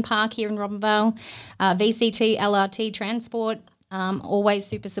Caravan Park here in Robinvale, VCT, LRT Transport, always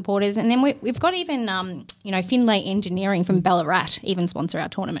super supporters. And then we've got even, Finlay Engineering from Ballarat even sponsor our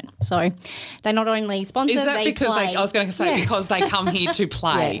tournament. So they not only sponsor, Is that they because play. I was going to say because they come here to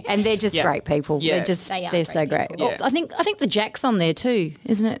play. Yeah, and they're just great people. Yeah. They're so great. Yeah. Well, I think the Jack's on there too,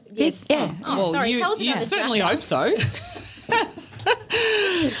 isn't it? Yes. Yeah. Oh, sorry. Tell us you'd about the certainly Jack. hope so.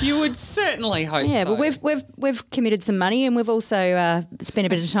 You would certainly hope Yeah, so. but we've committed some money, and we've also spent a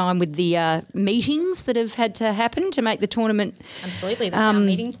bit of time with the meetings that have had to happen to make the tournament Absolutely. That's our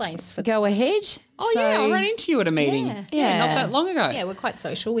meeting place. go ahead. Oh, yeah, I ran into you at a meeting. Yeah. Not that long ago. Yeah, we're quite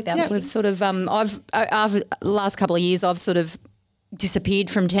social with our We've meetings. sort of I've the last couple of years I've sort of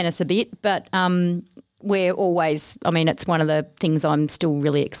disappeared from tennis a bit, but we're always. I mean, it's one of the things I'm still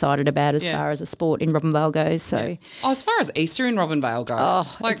really excited about as far as a sport in Robinvale goes. So, As far as Easter in Robinvale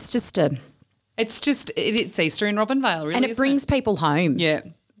goes, it's just it's Easter in Robinvale, really, and it isn't brings people home. Yeah.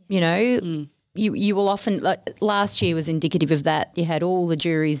 You know, you will often like last year was indicative of that. You had all the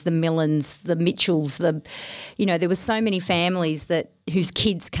Juries, the Millans, the Mitchells, there were so many families whose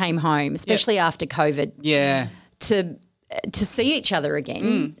kids came home, especially after COVID, Yeah. to see each other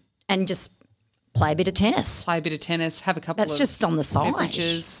again and just play a bit of tennis. Play a bit of tennis, have a couple That's of just on the side.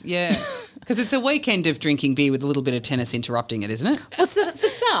 beverages. Yeah. Because it's a weekend of drinking beer with a little bit of tennis interrupting it, isn't it? Well, so for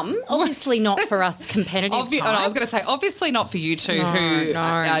some, obviously not for us competitive I was going to say, obviously not for you two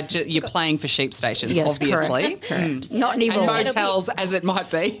you're playing for sheep stations, Yes, obviously. correct. Not And anymore. motels, as it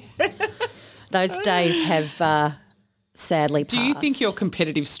might be. Those days have sadly passed. Do you think your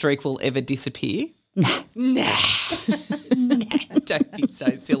competitive streak will ever disappear? Nah. Don't be so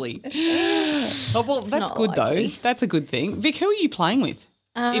silly. Oh, well, that's not good likely. though. That's a good thing. Vic, who are you playing with?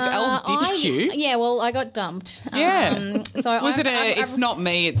 If Els ditched you. Yeah, well, I got dumped. Yeah. So Was it's not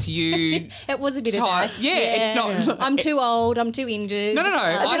me, it's you? It was a bit type? of that. Yeah, it's not. I'm too old. I'm too injured. No.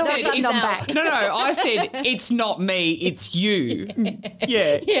 I all said of a sudden I'm back. No. I said it's not me, it's you.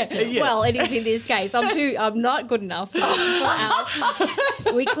 Yeah. Yeah. Well, it is in this case. I'm not good enough for Alice.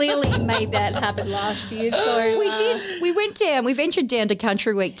 We clearly made that happen last year. So We did. We ventured down to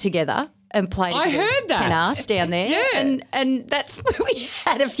Country Week together and played. I heard that. tennis down there. Yeah. and that's where we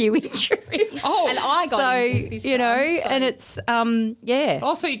had a few injuries. Oh, and I got injured this time, so. and it's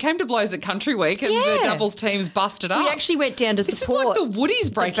Oh, so you came to blows at Country Week and the Yeah. doubles teams busted up. we actually went down to This is support like the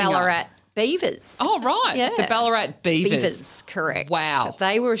Woodies breaking the up. Ballarat Beavers. Oh, right. Yeah. The Ballarat Beavers. Beavers, correct. Wow.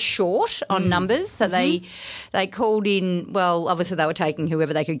 They were short on numbers, so they called in. Well, obviously they were taking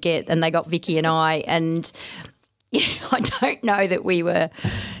whoever they could get, and they got Vicky and I. And I don't know that we were,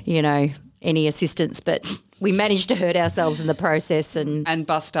 any assistance, but we managed to hurt ourselves in the process, and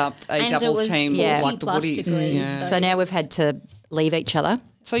bust up a And it doubles was team 40 like the plus Woodies. degrees. Yeah. so now we've had to leave each other.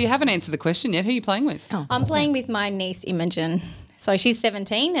 So you haven't answered the question yet. Who are you playing with? Oh. I'm playing with my niece Imogen. So she's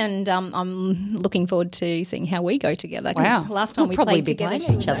 17, and I'm looking forward to seeing how we go together. 'cause Wow. Last time We'll we probably played be together, playing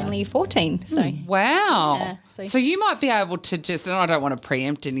she was each other. only 14. So Wow. Yeah, so, so you might be able to just, and I don't want to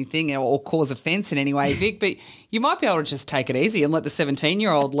preempt anything or cause offence in any way, Vic, but you might be able to just take it easy and let the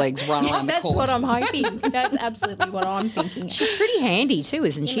 17-year-old legs run around the that's court. what I'm hoping. That's absolutely what I'm thinking. She's pretty handy too,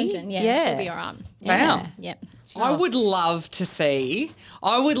 isn't she? Imogen, yeah, she'll be all right. Wow. Yeah. I would love to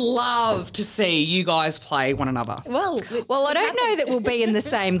see you guys play one another. Well, Well, I don't know that we'll be in the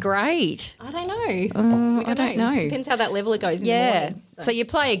same grade. I don't know. We I don't know. Depends how that level it goes in the Yeah. morning. So you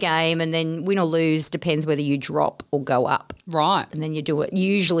play a game, and then win or lose depends whether you drop or go up. Right. And then you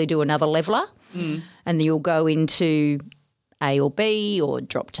usually do another leveler, and then you'll go into A or B or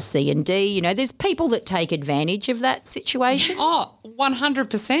drop to C and D. There's people that take advantage of that situation. Oh,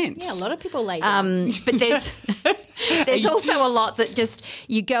 100%. Yeah, a lot of people lay But there's also a lot that just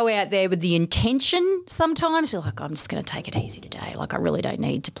you go out there with the intention sometimes. You're like, I'm just going to take it easy today. Like I really don't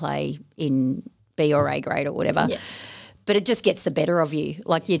need to play in B or A grade or whatever. Yeah. But it just gets the better of you.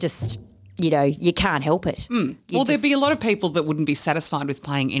 Like you just, you can't help it. Well, there'd be a lot of people that wouldn't be satisfied with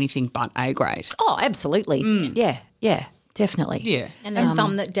playing anything but A grade. Oh, absolutely. Yeah, definitely. Yeah. And then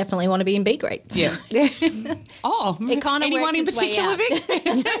some that definitely want to be in B grades. Yeah. Oh, It kind of anyone in works its way particular, out.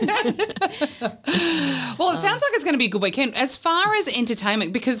 Vic? Well, it sounds like it's going to be a good weekend. As far as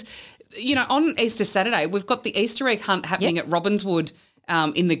entertainment, because, on Easter Saturday, we've got the Easter egg hunt happening at Robbinswood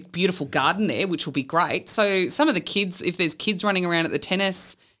in the beautiful garden there, which will be great. So some of the kids, if there's kids running around at the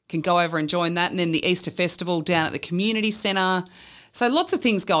tennis, can go over and join that. And then the Easter Festival down at the community centre. So lots of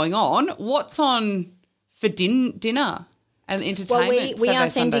things going on. What's on for dinner and entertainment? Well, we Saturday, are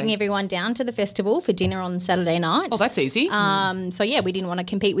sending Sunday? everyone down to the festival for dinner on Saturday night. Oh, that's easy. So yeah, we didn't want to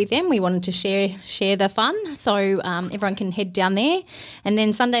compete with them. We wanted to share the fun. So everyone can head down there. And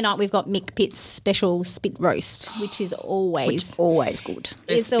then Sunday night we've got Mick Pitt's special spit roast, which is always good. Best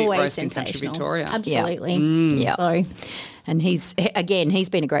it's spit always roast in country sensational. Victoria. Absolutely. Yeah. So And he's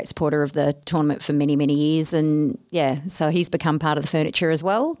been a great supporter of the tournament for many, many years. And, so he's become part of the furniture as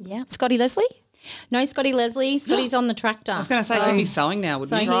well. Yeah. Scotty Leslie? no, Scotty Leslie. Scotty's on the tractor. I was going to say he'd be sewing now,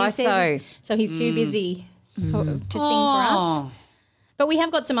 wouldn't he? So he's too busy to sing for us. But we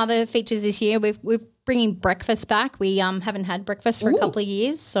have got some other features this year. We're bringing breakfast back. We haven't had breakfast for a couple of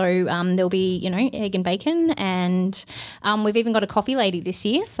years, so there'll be egg and bacon, and we've even got a coffee lady this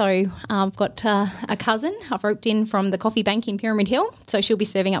year. So I've got a cousin I've roped in from the coffee bank in Pyramid Hill, so she'll be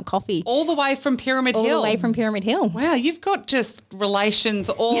serving up coffee All the way from Pyramid Hill. all the way from Pyramid Hill. Wow, you've got just relations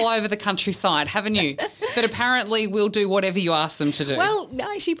all over the countryside, haven't you? That apparently will do whatever you ask them to do. Well,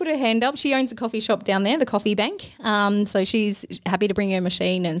 no, she put her hand up. She owns a coffee shop down there, the coffee bank. So she's happy to bring her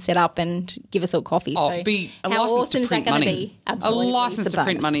machine and set up and give us all coffee. Oh, so be a how license awesome to is that print going to money. be? Absolutely. A license It's a to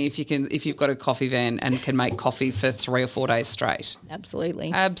print bonus. money if you've got a coffee van and can make coffee for 3 or 4 days straight.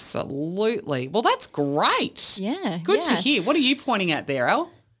 Absolutely. Absolutely. Well, that's great. Yeah, Good to yeah. hear. What are you pointing at there,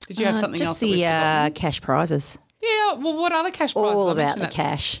 Al? Did you have something else? Just that we've the forgotten? cash prizes. Yeah. Well, what other cash prizes? All I about mentioned the that.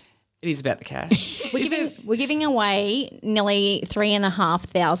 cash. It is about the cash. We're giving away nearly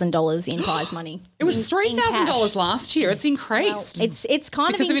 $3,500 in prize money. It was in $3,000 cash. last year. It's increased. It's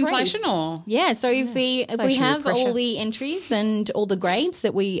kind because of of increased. inflation, or Yeah, so if we Inflationary have all pressure. the entries and all the grades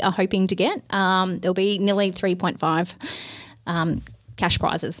that we are hoping to get, there'll be nearly 3.5 cash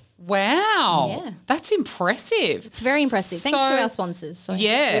prizes. wow, Yeah. that's impressive. It's very impressive. Thanks So- to our sponsors. So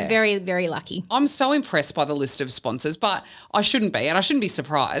Yeah. we're very, very lucky. I'm so impressed by the list of sponsors, but I shouldn't be, and I shouldn't be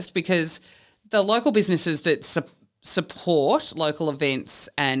surprised because the local businesses that support local events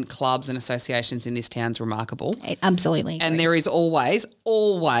and clubs and associations in this town's remarkable. Absolutely. And there is always,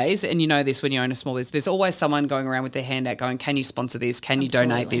 and you know this when you own a small business, there's always someone going around with their hand out going, can you sponsor this? Can you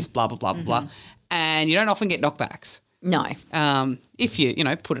donate this? Blah, blah, blah, blah, blah. And you don't often get knockbacks. No. If you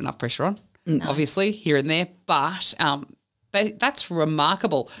put enough pressure on, obviously, here and there. But that's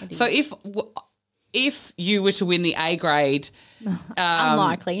remarkable. So if you were to win the A grade,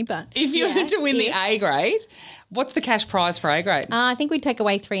 unlikely, but if you were to win the A grade, what's the cash prize for A grade? I think we'd take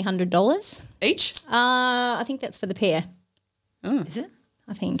away $300. Each? I think that's for the pair. Is it?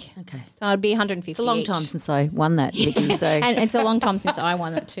 I think. Okay. So it'd be $150. It's a long time since I won that, Vicky. So And it's a long time since I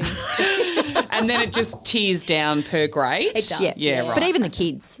won it too. And then it just tiers down per grade? It does. Yeah, right. But even the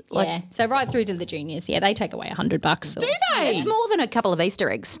kids, Yeah. So right through to the juniors, they take away $100. Do they? it's more than a couple of Easter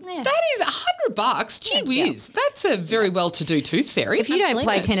eggs. Yeah. That is $100. Gee whiz. That's a very well-to-do tooth fairy. If you don't play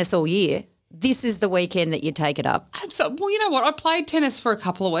Absolutely. tennis all year, this is the weekend that you take it up. Well, you know what? I played tennis for a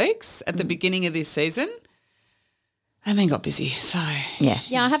couple of weeks at the beginning of this season and then got busy. So, Yeah.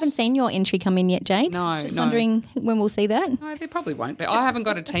 Yeah, I haven't seen your entry come in yet, Jade. No, Just no. wondering when we'll see that. no, there probably won't be. I haven't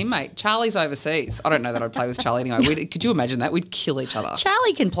got a teammate. Charlie's overseas. I don't know that I'd play with Charlie anyway. Could you imagine that? We'd kill each other.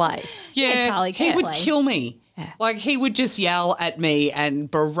 Charlie can play. Yeah, Charlie he can would play. kill me. Like he would just yell at me and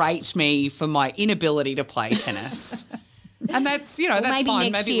berate me for my inability to play tennis. And that's, that's Maybe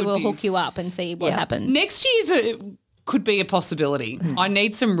fine. next Maybe year it would we'll be. hook you up and see what Yeah. happens. Next year's could be a possibility. I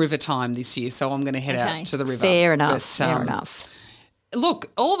need some river time this year, so I'm going to head Okay. out to the river. Fair enough. But, fair enough. Look,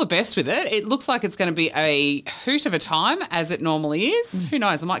 all the best with it. It looks like it's going to be a hoot of a time, as it normally is. Who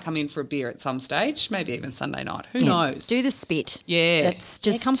knows? I might come in for a beer at some stage, maybe even Sunday night. Who knows? Do the spit. Yeah. That's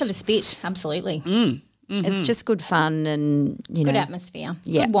just Come for the spit, absolutely. It's just good fun and Good atmosphere.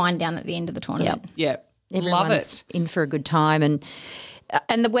 Yeah. Good wind down at the end of the tournament. Yeah, everyone's love it. in for a good time and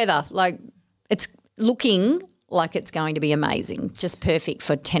the weather, like it's looking like it's going to be amazing. Just perfect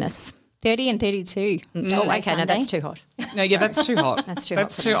for tennis. 30 and 32. Oh, okay, no, that's too hot. No, yeah, that's too hot. That's too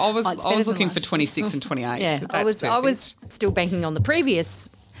hot for I was Oh, it's I better was than looking for last 26 and 28. Yeah, That's I was still banking on the previous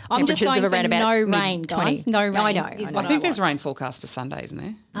I'm just temperatures going of around for about no mid- rain, 20. guys. No rain. I know. is I what I think want. there's rain forecast for Sunday, isn't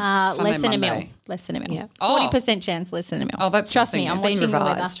there? Sunday, Less than a mil. Monday. Less than a mil. Yeah. 40% chance less than a mil. Oh, that's Trust me, nothing. I'm It's been watching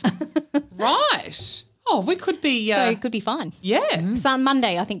revised. the weather. Right. Oh, we could be. So it could be fine. Yeah. So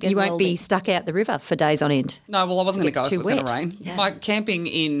Monday, I think there's You a won't little be bit. stuck out the river for days on end. No, well, I wasn't going to It's go if it too was going to wet. rain. Like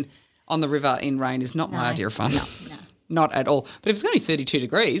camping on the river in rain is not my idea of fun. No. Not at all. But if it's going to be 32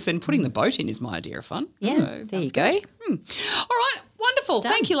 degrees, then putting the boat in is my idea of fun. Yeah, So there you that's go. good. All right, wonderful.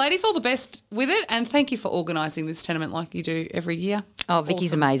 Thank you, ladies. All the best with it. And thank you for organising this tournament like you do every year. Oh,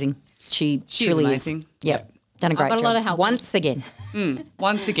 Vicky's amazing. She She truly is amazing. Yep. Done a great got job. a lot of help. Once again.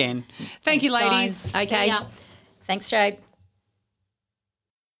 Once again. Thank you, ladies. Guys. Okay. See ya. Thanks, Jade.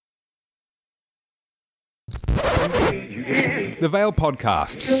 The Vale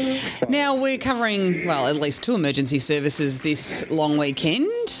Podcast. Now we're covering, well, at least 2 emergency services this long weekend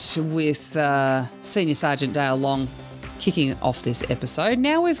with Senior Sergeant Dale Long kicking off this episode.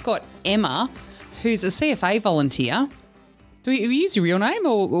 Now we've got Emma, who's a CFA volunteer. Do we use your real name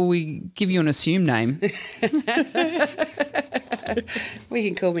or we give you an assumed name? We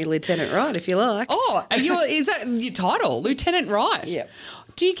can call me Lieutenant Wright if you like. Oh, is that your title, Lieutenant Wright? Yep.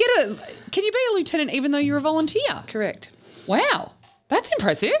 Do you can you be a lieutenant even though you're a volunteer? Correct. Wow, that's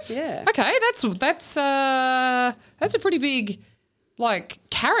impressive. Yeah. Okay, that's a pretty big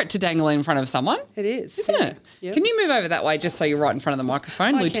carrot to dangle in front of someone. It is. Isn't it? Yep. Can you move over that way just so you're right in front of the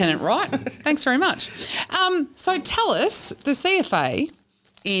microphone, Lieutenant Wright? Thanks very much. So tell us, the CFA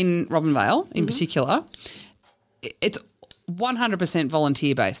in Robinvale in particular, it's 100%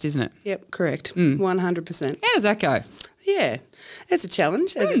 volunteer based, isn't it? Yep, correct. 100%. How does that go? Yeah. It's a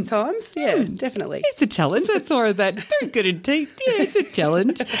challenge at times. Yeah, definitely. It's a challenge. That's more of that. Very good indeed. Yeah, it's a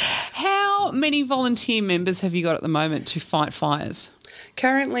challenge. How many volunteer members have you got at the moment to fight fires?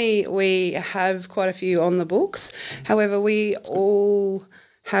 Currently, we have quite a few on the books. However, we all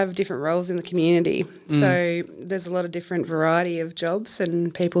have different roles in the community. So there's a lot of different variety of jobs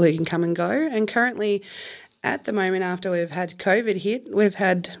and people who can come and go. And currently, at the moment, after we've had COVID hit, we've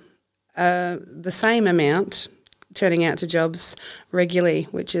had the same amount turning out to jobs regularly,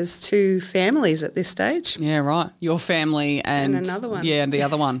 which is 2 families at this stage. Yeah, right. Your family and another one. Yeah, and the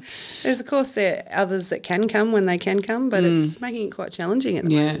other one. There's, of course, there are others that can come when they can come, but it's making it quite challenging at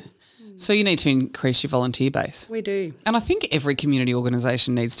the moment. So you need to increase your volunteer base. We do. And I think every community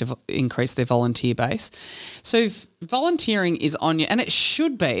organisation needs to increase their volunteer base. So if volunteering is on you, and it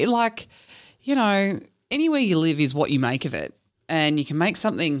should be, anywhere you live is what you make of it, and you can make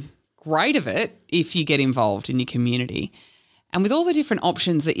something great of it if you get involved in your community. And with all the different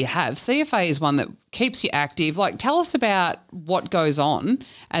options that you have, CFA is one that keeps you active. Tell us about what goes on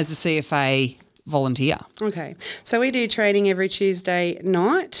as a CFA volunteer. Okay. So we do training every Tuesday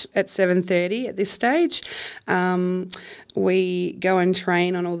night at 7:30 at this stage. We go and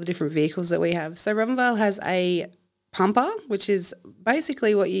train on all the different vehicles that we have. So Robinvale has a pumper, which is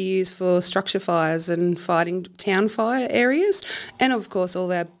basically what you use for structure fires and fighting town fire areas, and of course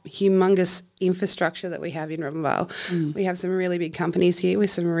all of our humongous infrastructure that we have in Robinvale. We have some really big companies here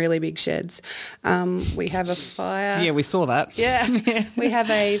with some really big sheds. We have a fire... Yeah, we saw that. Yeah. We have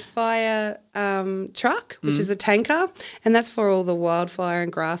a fire truck, which is a tanker, and that's for all the wildfire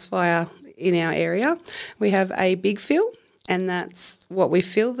and grass fire in our area. We have a big fill, and that's what we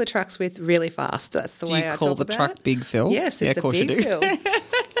fill the trucks with really fast. That's the way I talk about it. Do you call the truck Big Phil? Yes, it's a big fill.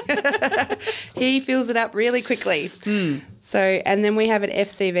 He fills it up really quickly. So, and then we have an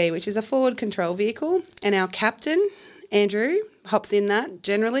FCV, which is a forward control vehicle, and our captain, Andrew, hops in that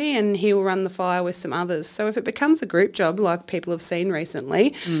generally, and he will run the fire with some others. So if it becomes a group job like people have seen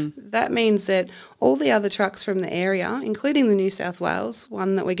recently, that means that all the other trucks from the area, including the New South Wales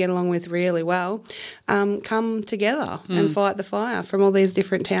one that we get along with really well, come together and fight the fire from all these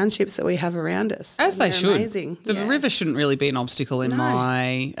different townships that we have around us. As And they they're should. Amazing. The Yeah. river shouldn't really be an obstacle in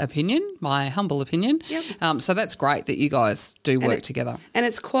my opinion, my humble opinion. Yep. So that's great that you guys do work together. And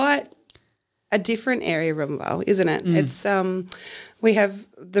it's quite a different area of Robinvale, isn't it? It's we have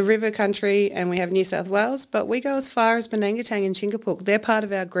the river country and we have New South Wales, but we go as far as Menangatang and Chingapook. They're part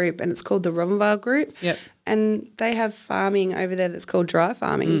of our group, and it's called the Robinvale Group. Yep. And they have farming over there that's called dry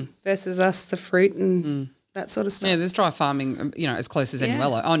farming versus us, the fruit and that sort of stuff. Yeah, there's dry farming, as close as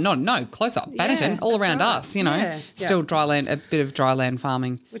anywhere. Oh, no, close up. Bannerton, all that's around right. us, Yeah, still dry land, a bit of dry land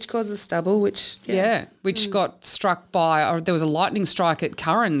farming. Which causes stubble, which... Which got struck by, or there was a lightning strike at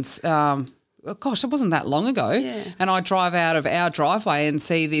Currans. It wasn't that long ago. Yeah. And I drive out of our driveway and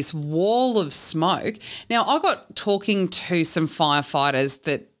see this wall of smoke. Now, I got talking to some firefighters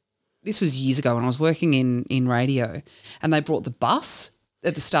this was years ago when I was working in radio, and they brought the bus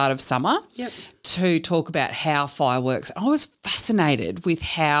at the start of summer to talk about how fire works. I was fascinated with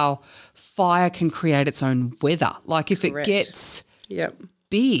how fire can create its own weather. If it gets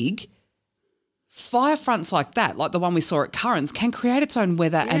big, fire fronts like that, like the one we saw at Currans, can create its own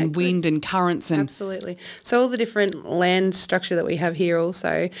weather and wind and currents. And Absolutely. So all the different land structure that we have here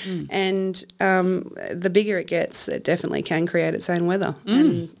also, and the bigger it gets, it definitely can create its own weather.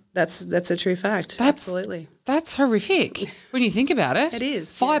 And that's a true fact. Absolutely. That's horrific when you think about it. It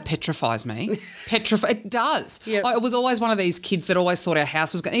is, Fire petrifies me. It does. Yep. I was always one of these kids that always thought our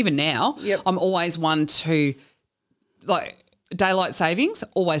house was going, even now, I'm always one to, Daylight savings,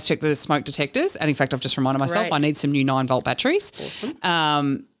 always check the smoke detectors. And in fact, I've just reminded myself Great. I need some new 9-volt batteries.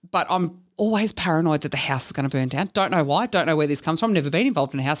 Awesome. But I'm always paranoid that the house is going to burn down. Don't know why. Don't know where this comes from. Never been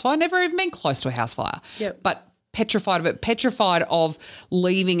involved in a house fire. Never even been close to a house fire. Yep. But petrified of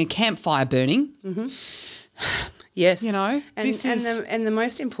leaving a campfire burning. Yes. You know, and the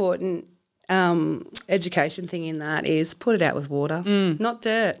most important education thing in that is put it out with water, not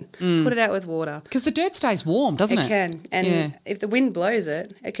dirt. Put it out with water. Because the dirt stays warm, doesn't it? It can. And if the wind blows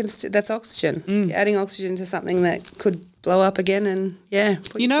it, it can that's oxygen. You're adding oxygen to something that could blow up again and,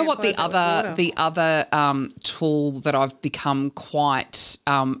 put You your know what the campfires out with water. other tool that I've become quite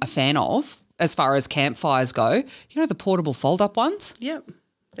a fan of as far as campfires go, you know the portable fold-up ones? Yep.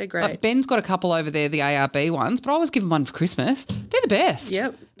 They're great. Like Ben's got a couple over there, the ARB ones, but I always give him one for Christmas. They're the best.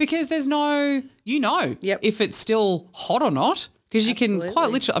 Yep. Because there's no, Yep. if it's still hot or not. Because you can Absolutely. quite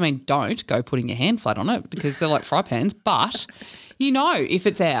literally, don't go putting your hand flat on it because they're like fry pans, but if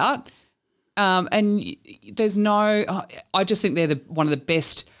it's out and there's no, I just think they're one of the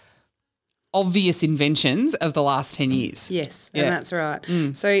best obvious inventions of the last 10 years. Yes, Yeah. and that's right.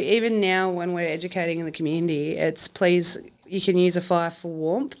 So even now when we're educating in the community, you can use a fire for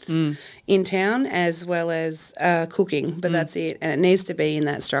warmth in town as well as cooking, but that's it. And it needs to be in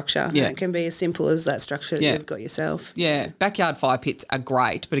that structure. Yeah. And it can be as simple as that structure that you've got yourself. Yeah, backyard fire pits are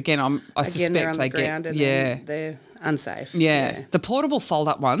great, but again, I suspect they're on they the ground get and they're unsafe. Yeah. The portable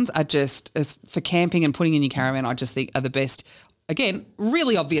fold-up ones are just, as for camping and putting in your caravan, I just think are the best. Again,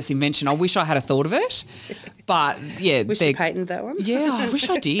 really obvious invention. I wish I had a thought of it, but yeah. Wish you patented that one. Yeah, I wish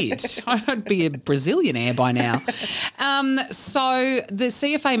I did. I'd be a Brazilianaire by now. So the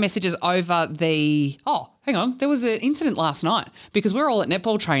CFA messages over hang on. There was an incident last night because we're all at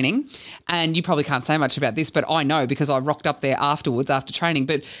netball training and you probably can't say much about this, but I know because I rocked up there afterwards after training.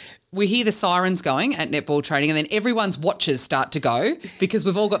 But we hear the sirens going at netball training and then everyone's watches start to go because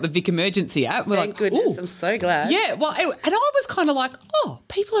we've all got the Vic Emergency app. We're Thank goodness. I'm so glad. Yeah, well, and I was kind of like,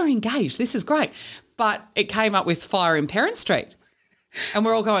 people are engaged. This is great. But it came up with fire in Parent Street. And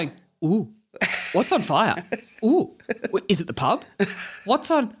we're all going, ooh, what's on fire? Ooh, is it the pub? What's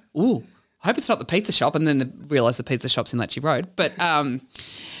on? Ooh, I hope it's not the pizza shop. And then realise the pizza shop's in Lecce Road. But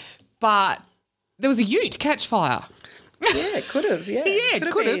there was a ute catch fire. Yeah, it could have. Yeah,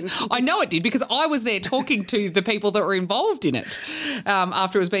 it could have. I know it did because I was there talking to the people that were involved in it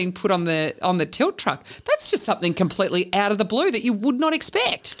after it was being put on the tilt truck. That's just something completely out of the blue that you would not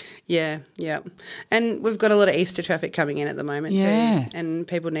expect. Yeah. And we've got a lot of Easter traffic coming in at the moment too, and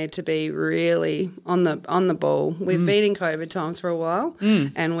people need to be really on the ball. We've been in COVID times for a while,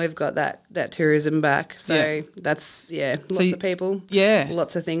 and we've got that tourism back. So that's lots of people. Yeah,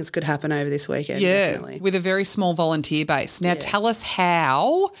 lots of things could happen over this weekend. Yeah, definitely. with a very small volunteer base. Now, tell us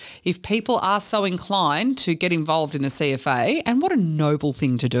how, if people are so inclined to get involved in the CFA, and what a noble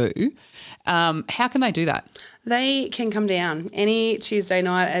thing to do. How can they do that? They can come down any Tuesday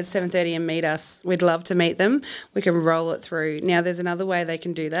night at 7:30 and meet us. We'd love to meet them. We can roll it through. Now, there's another way they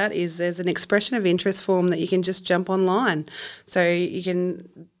can do that is there's an expression of interest form that you can just jump online. So you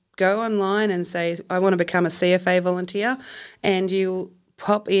can go online and say, I want to become a CFA volunteer, and you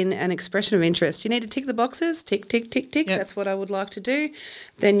pop in an expression of interest. You need to tick the boxes, tick, tick, tick, tick. Yep. That's what I would like to do.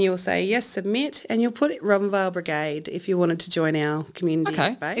 Then you'll say, yes, submit, and you'll put Robinvale Brigade if you wanted to join our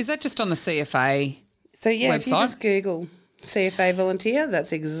community base. Is that just on the CFA So, yeah, website? if you just Google CFA volunteer,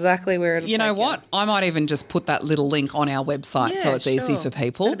 that's exactly where it'll You know take what? I might even just put that little link on our website so it's easy for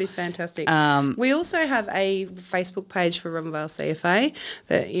people. That'd be fantastic. We also have a Facebook page for Robinvale CFA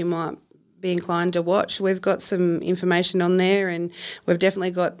that you might be inclined to watch. We've got some information on there, and we've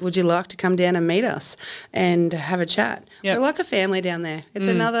definitely got, would you like to come down and meet us and have a chat? Yep. We're like a family down there. It's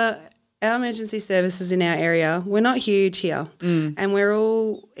our emergency services in our area, we're not huge here, and we're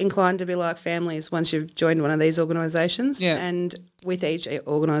all inclined to be like families once you've joined one of these organisations, and with each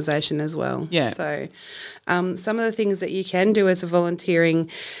organisation as well. Yeah. So some of the things that you can do as a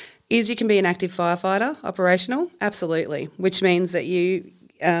volunteering is you can be an active firefighter, operational, absolutely, which means that you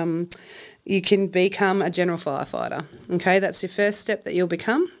can become a general firefighter. Okay, that's your first step that you'll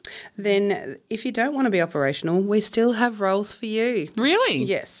become. Then if you don't want to be operational, we still have roles for you. Really?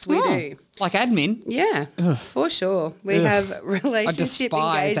 Yes, we do. Like admin? Yeah, for sure. We have relationship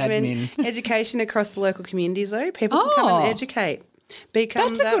despise engagement, admin. education across the local communities though. People can come and educate.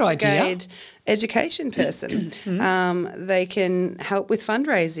 Become That's a that good idea. brigade education person. They can help with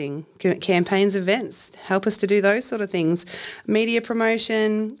fundraising, campaigns, events, help us to do those sort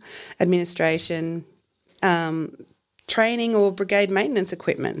training or brigade maintenance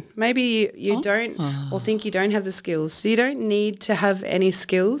equipment. Maybe you don't or think you don't have the skills. So you don't need to have any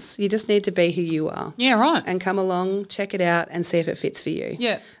skills. You just need to be who you are. Yeah, right. And come along, check it out and see if it fits for you.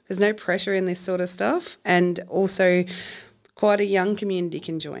 Yeah. There's no pressure in this sort of stuff, and also quite a young community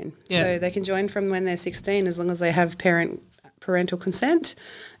can join. Yeah. So they can join from when they're 16 as long as they have parental consent.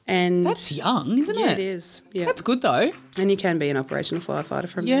 And That's young, isn't yeah, it? it is. Yeah. That's good though. And you can be an operational firefighter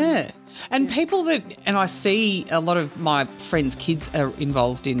from there. Yeah. And people and I see a lot of my friends' kids are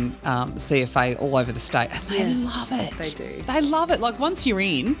involved in CFA all over the state, and they love it. They do. They love it. Like once you're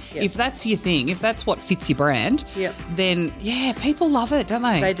in, if that's your thing, if that's what fits your brand, then people love it, don't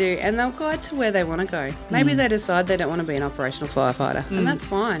they? They do, and they'll guide to where they want to go. Maybe they decide they don't want to be an operational firefighter, and that's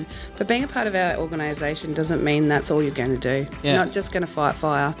fine. But being a part of our organisation doesn't mean that's all you're going to do. Yeah. You're not just going to fight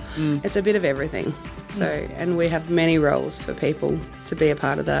fire. It's a bit of everything. So, and we have many roles for people to be a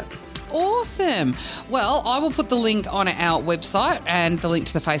part of that. Awesome. Well, I will put the link on our website and the link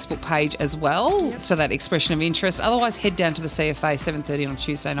to the Facebook page as well, so that expression of interest. Otherwise, head down to the CFA 7:30 on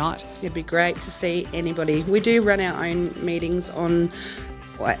Tuesday night. It'd be great to see anybody. We do run our own meetings on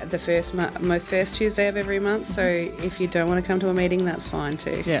the first Tuesday of every month, so if you don't want to come to a meeting, that's fine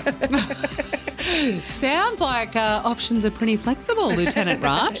too. Yeah. Sounds like options are pretty flexible, Lieutenant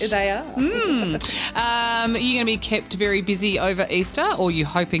Rush. They are. Are you going to be kept very busy over Easter, or are you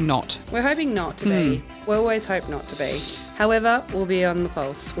hoping not? We're hoping not to be. We always hope not to be. However, we'll be on the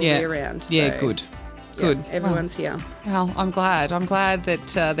pulse. We'll be around. Yeah, so, good. yeah, Good. everyone's here. Well, I'm glad. I'm glad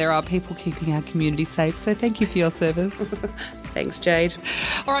that there are people keeping our community safe. So thank you for your service. Thanks, Jade.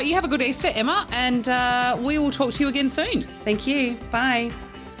 All right, you have a good Easter, Emma, and we will talk to you again soon. Thank you. Bye.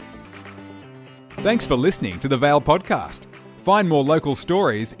 Thanks for listening to the Vale Podcast. Find more local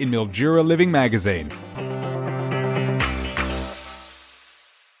stories in Mildura Living Magazine.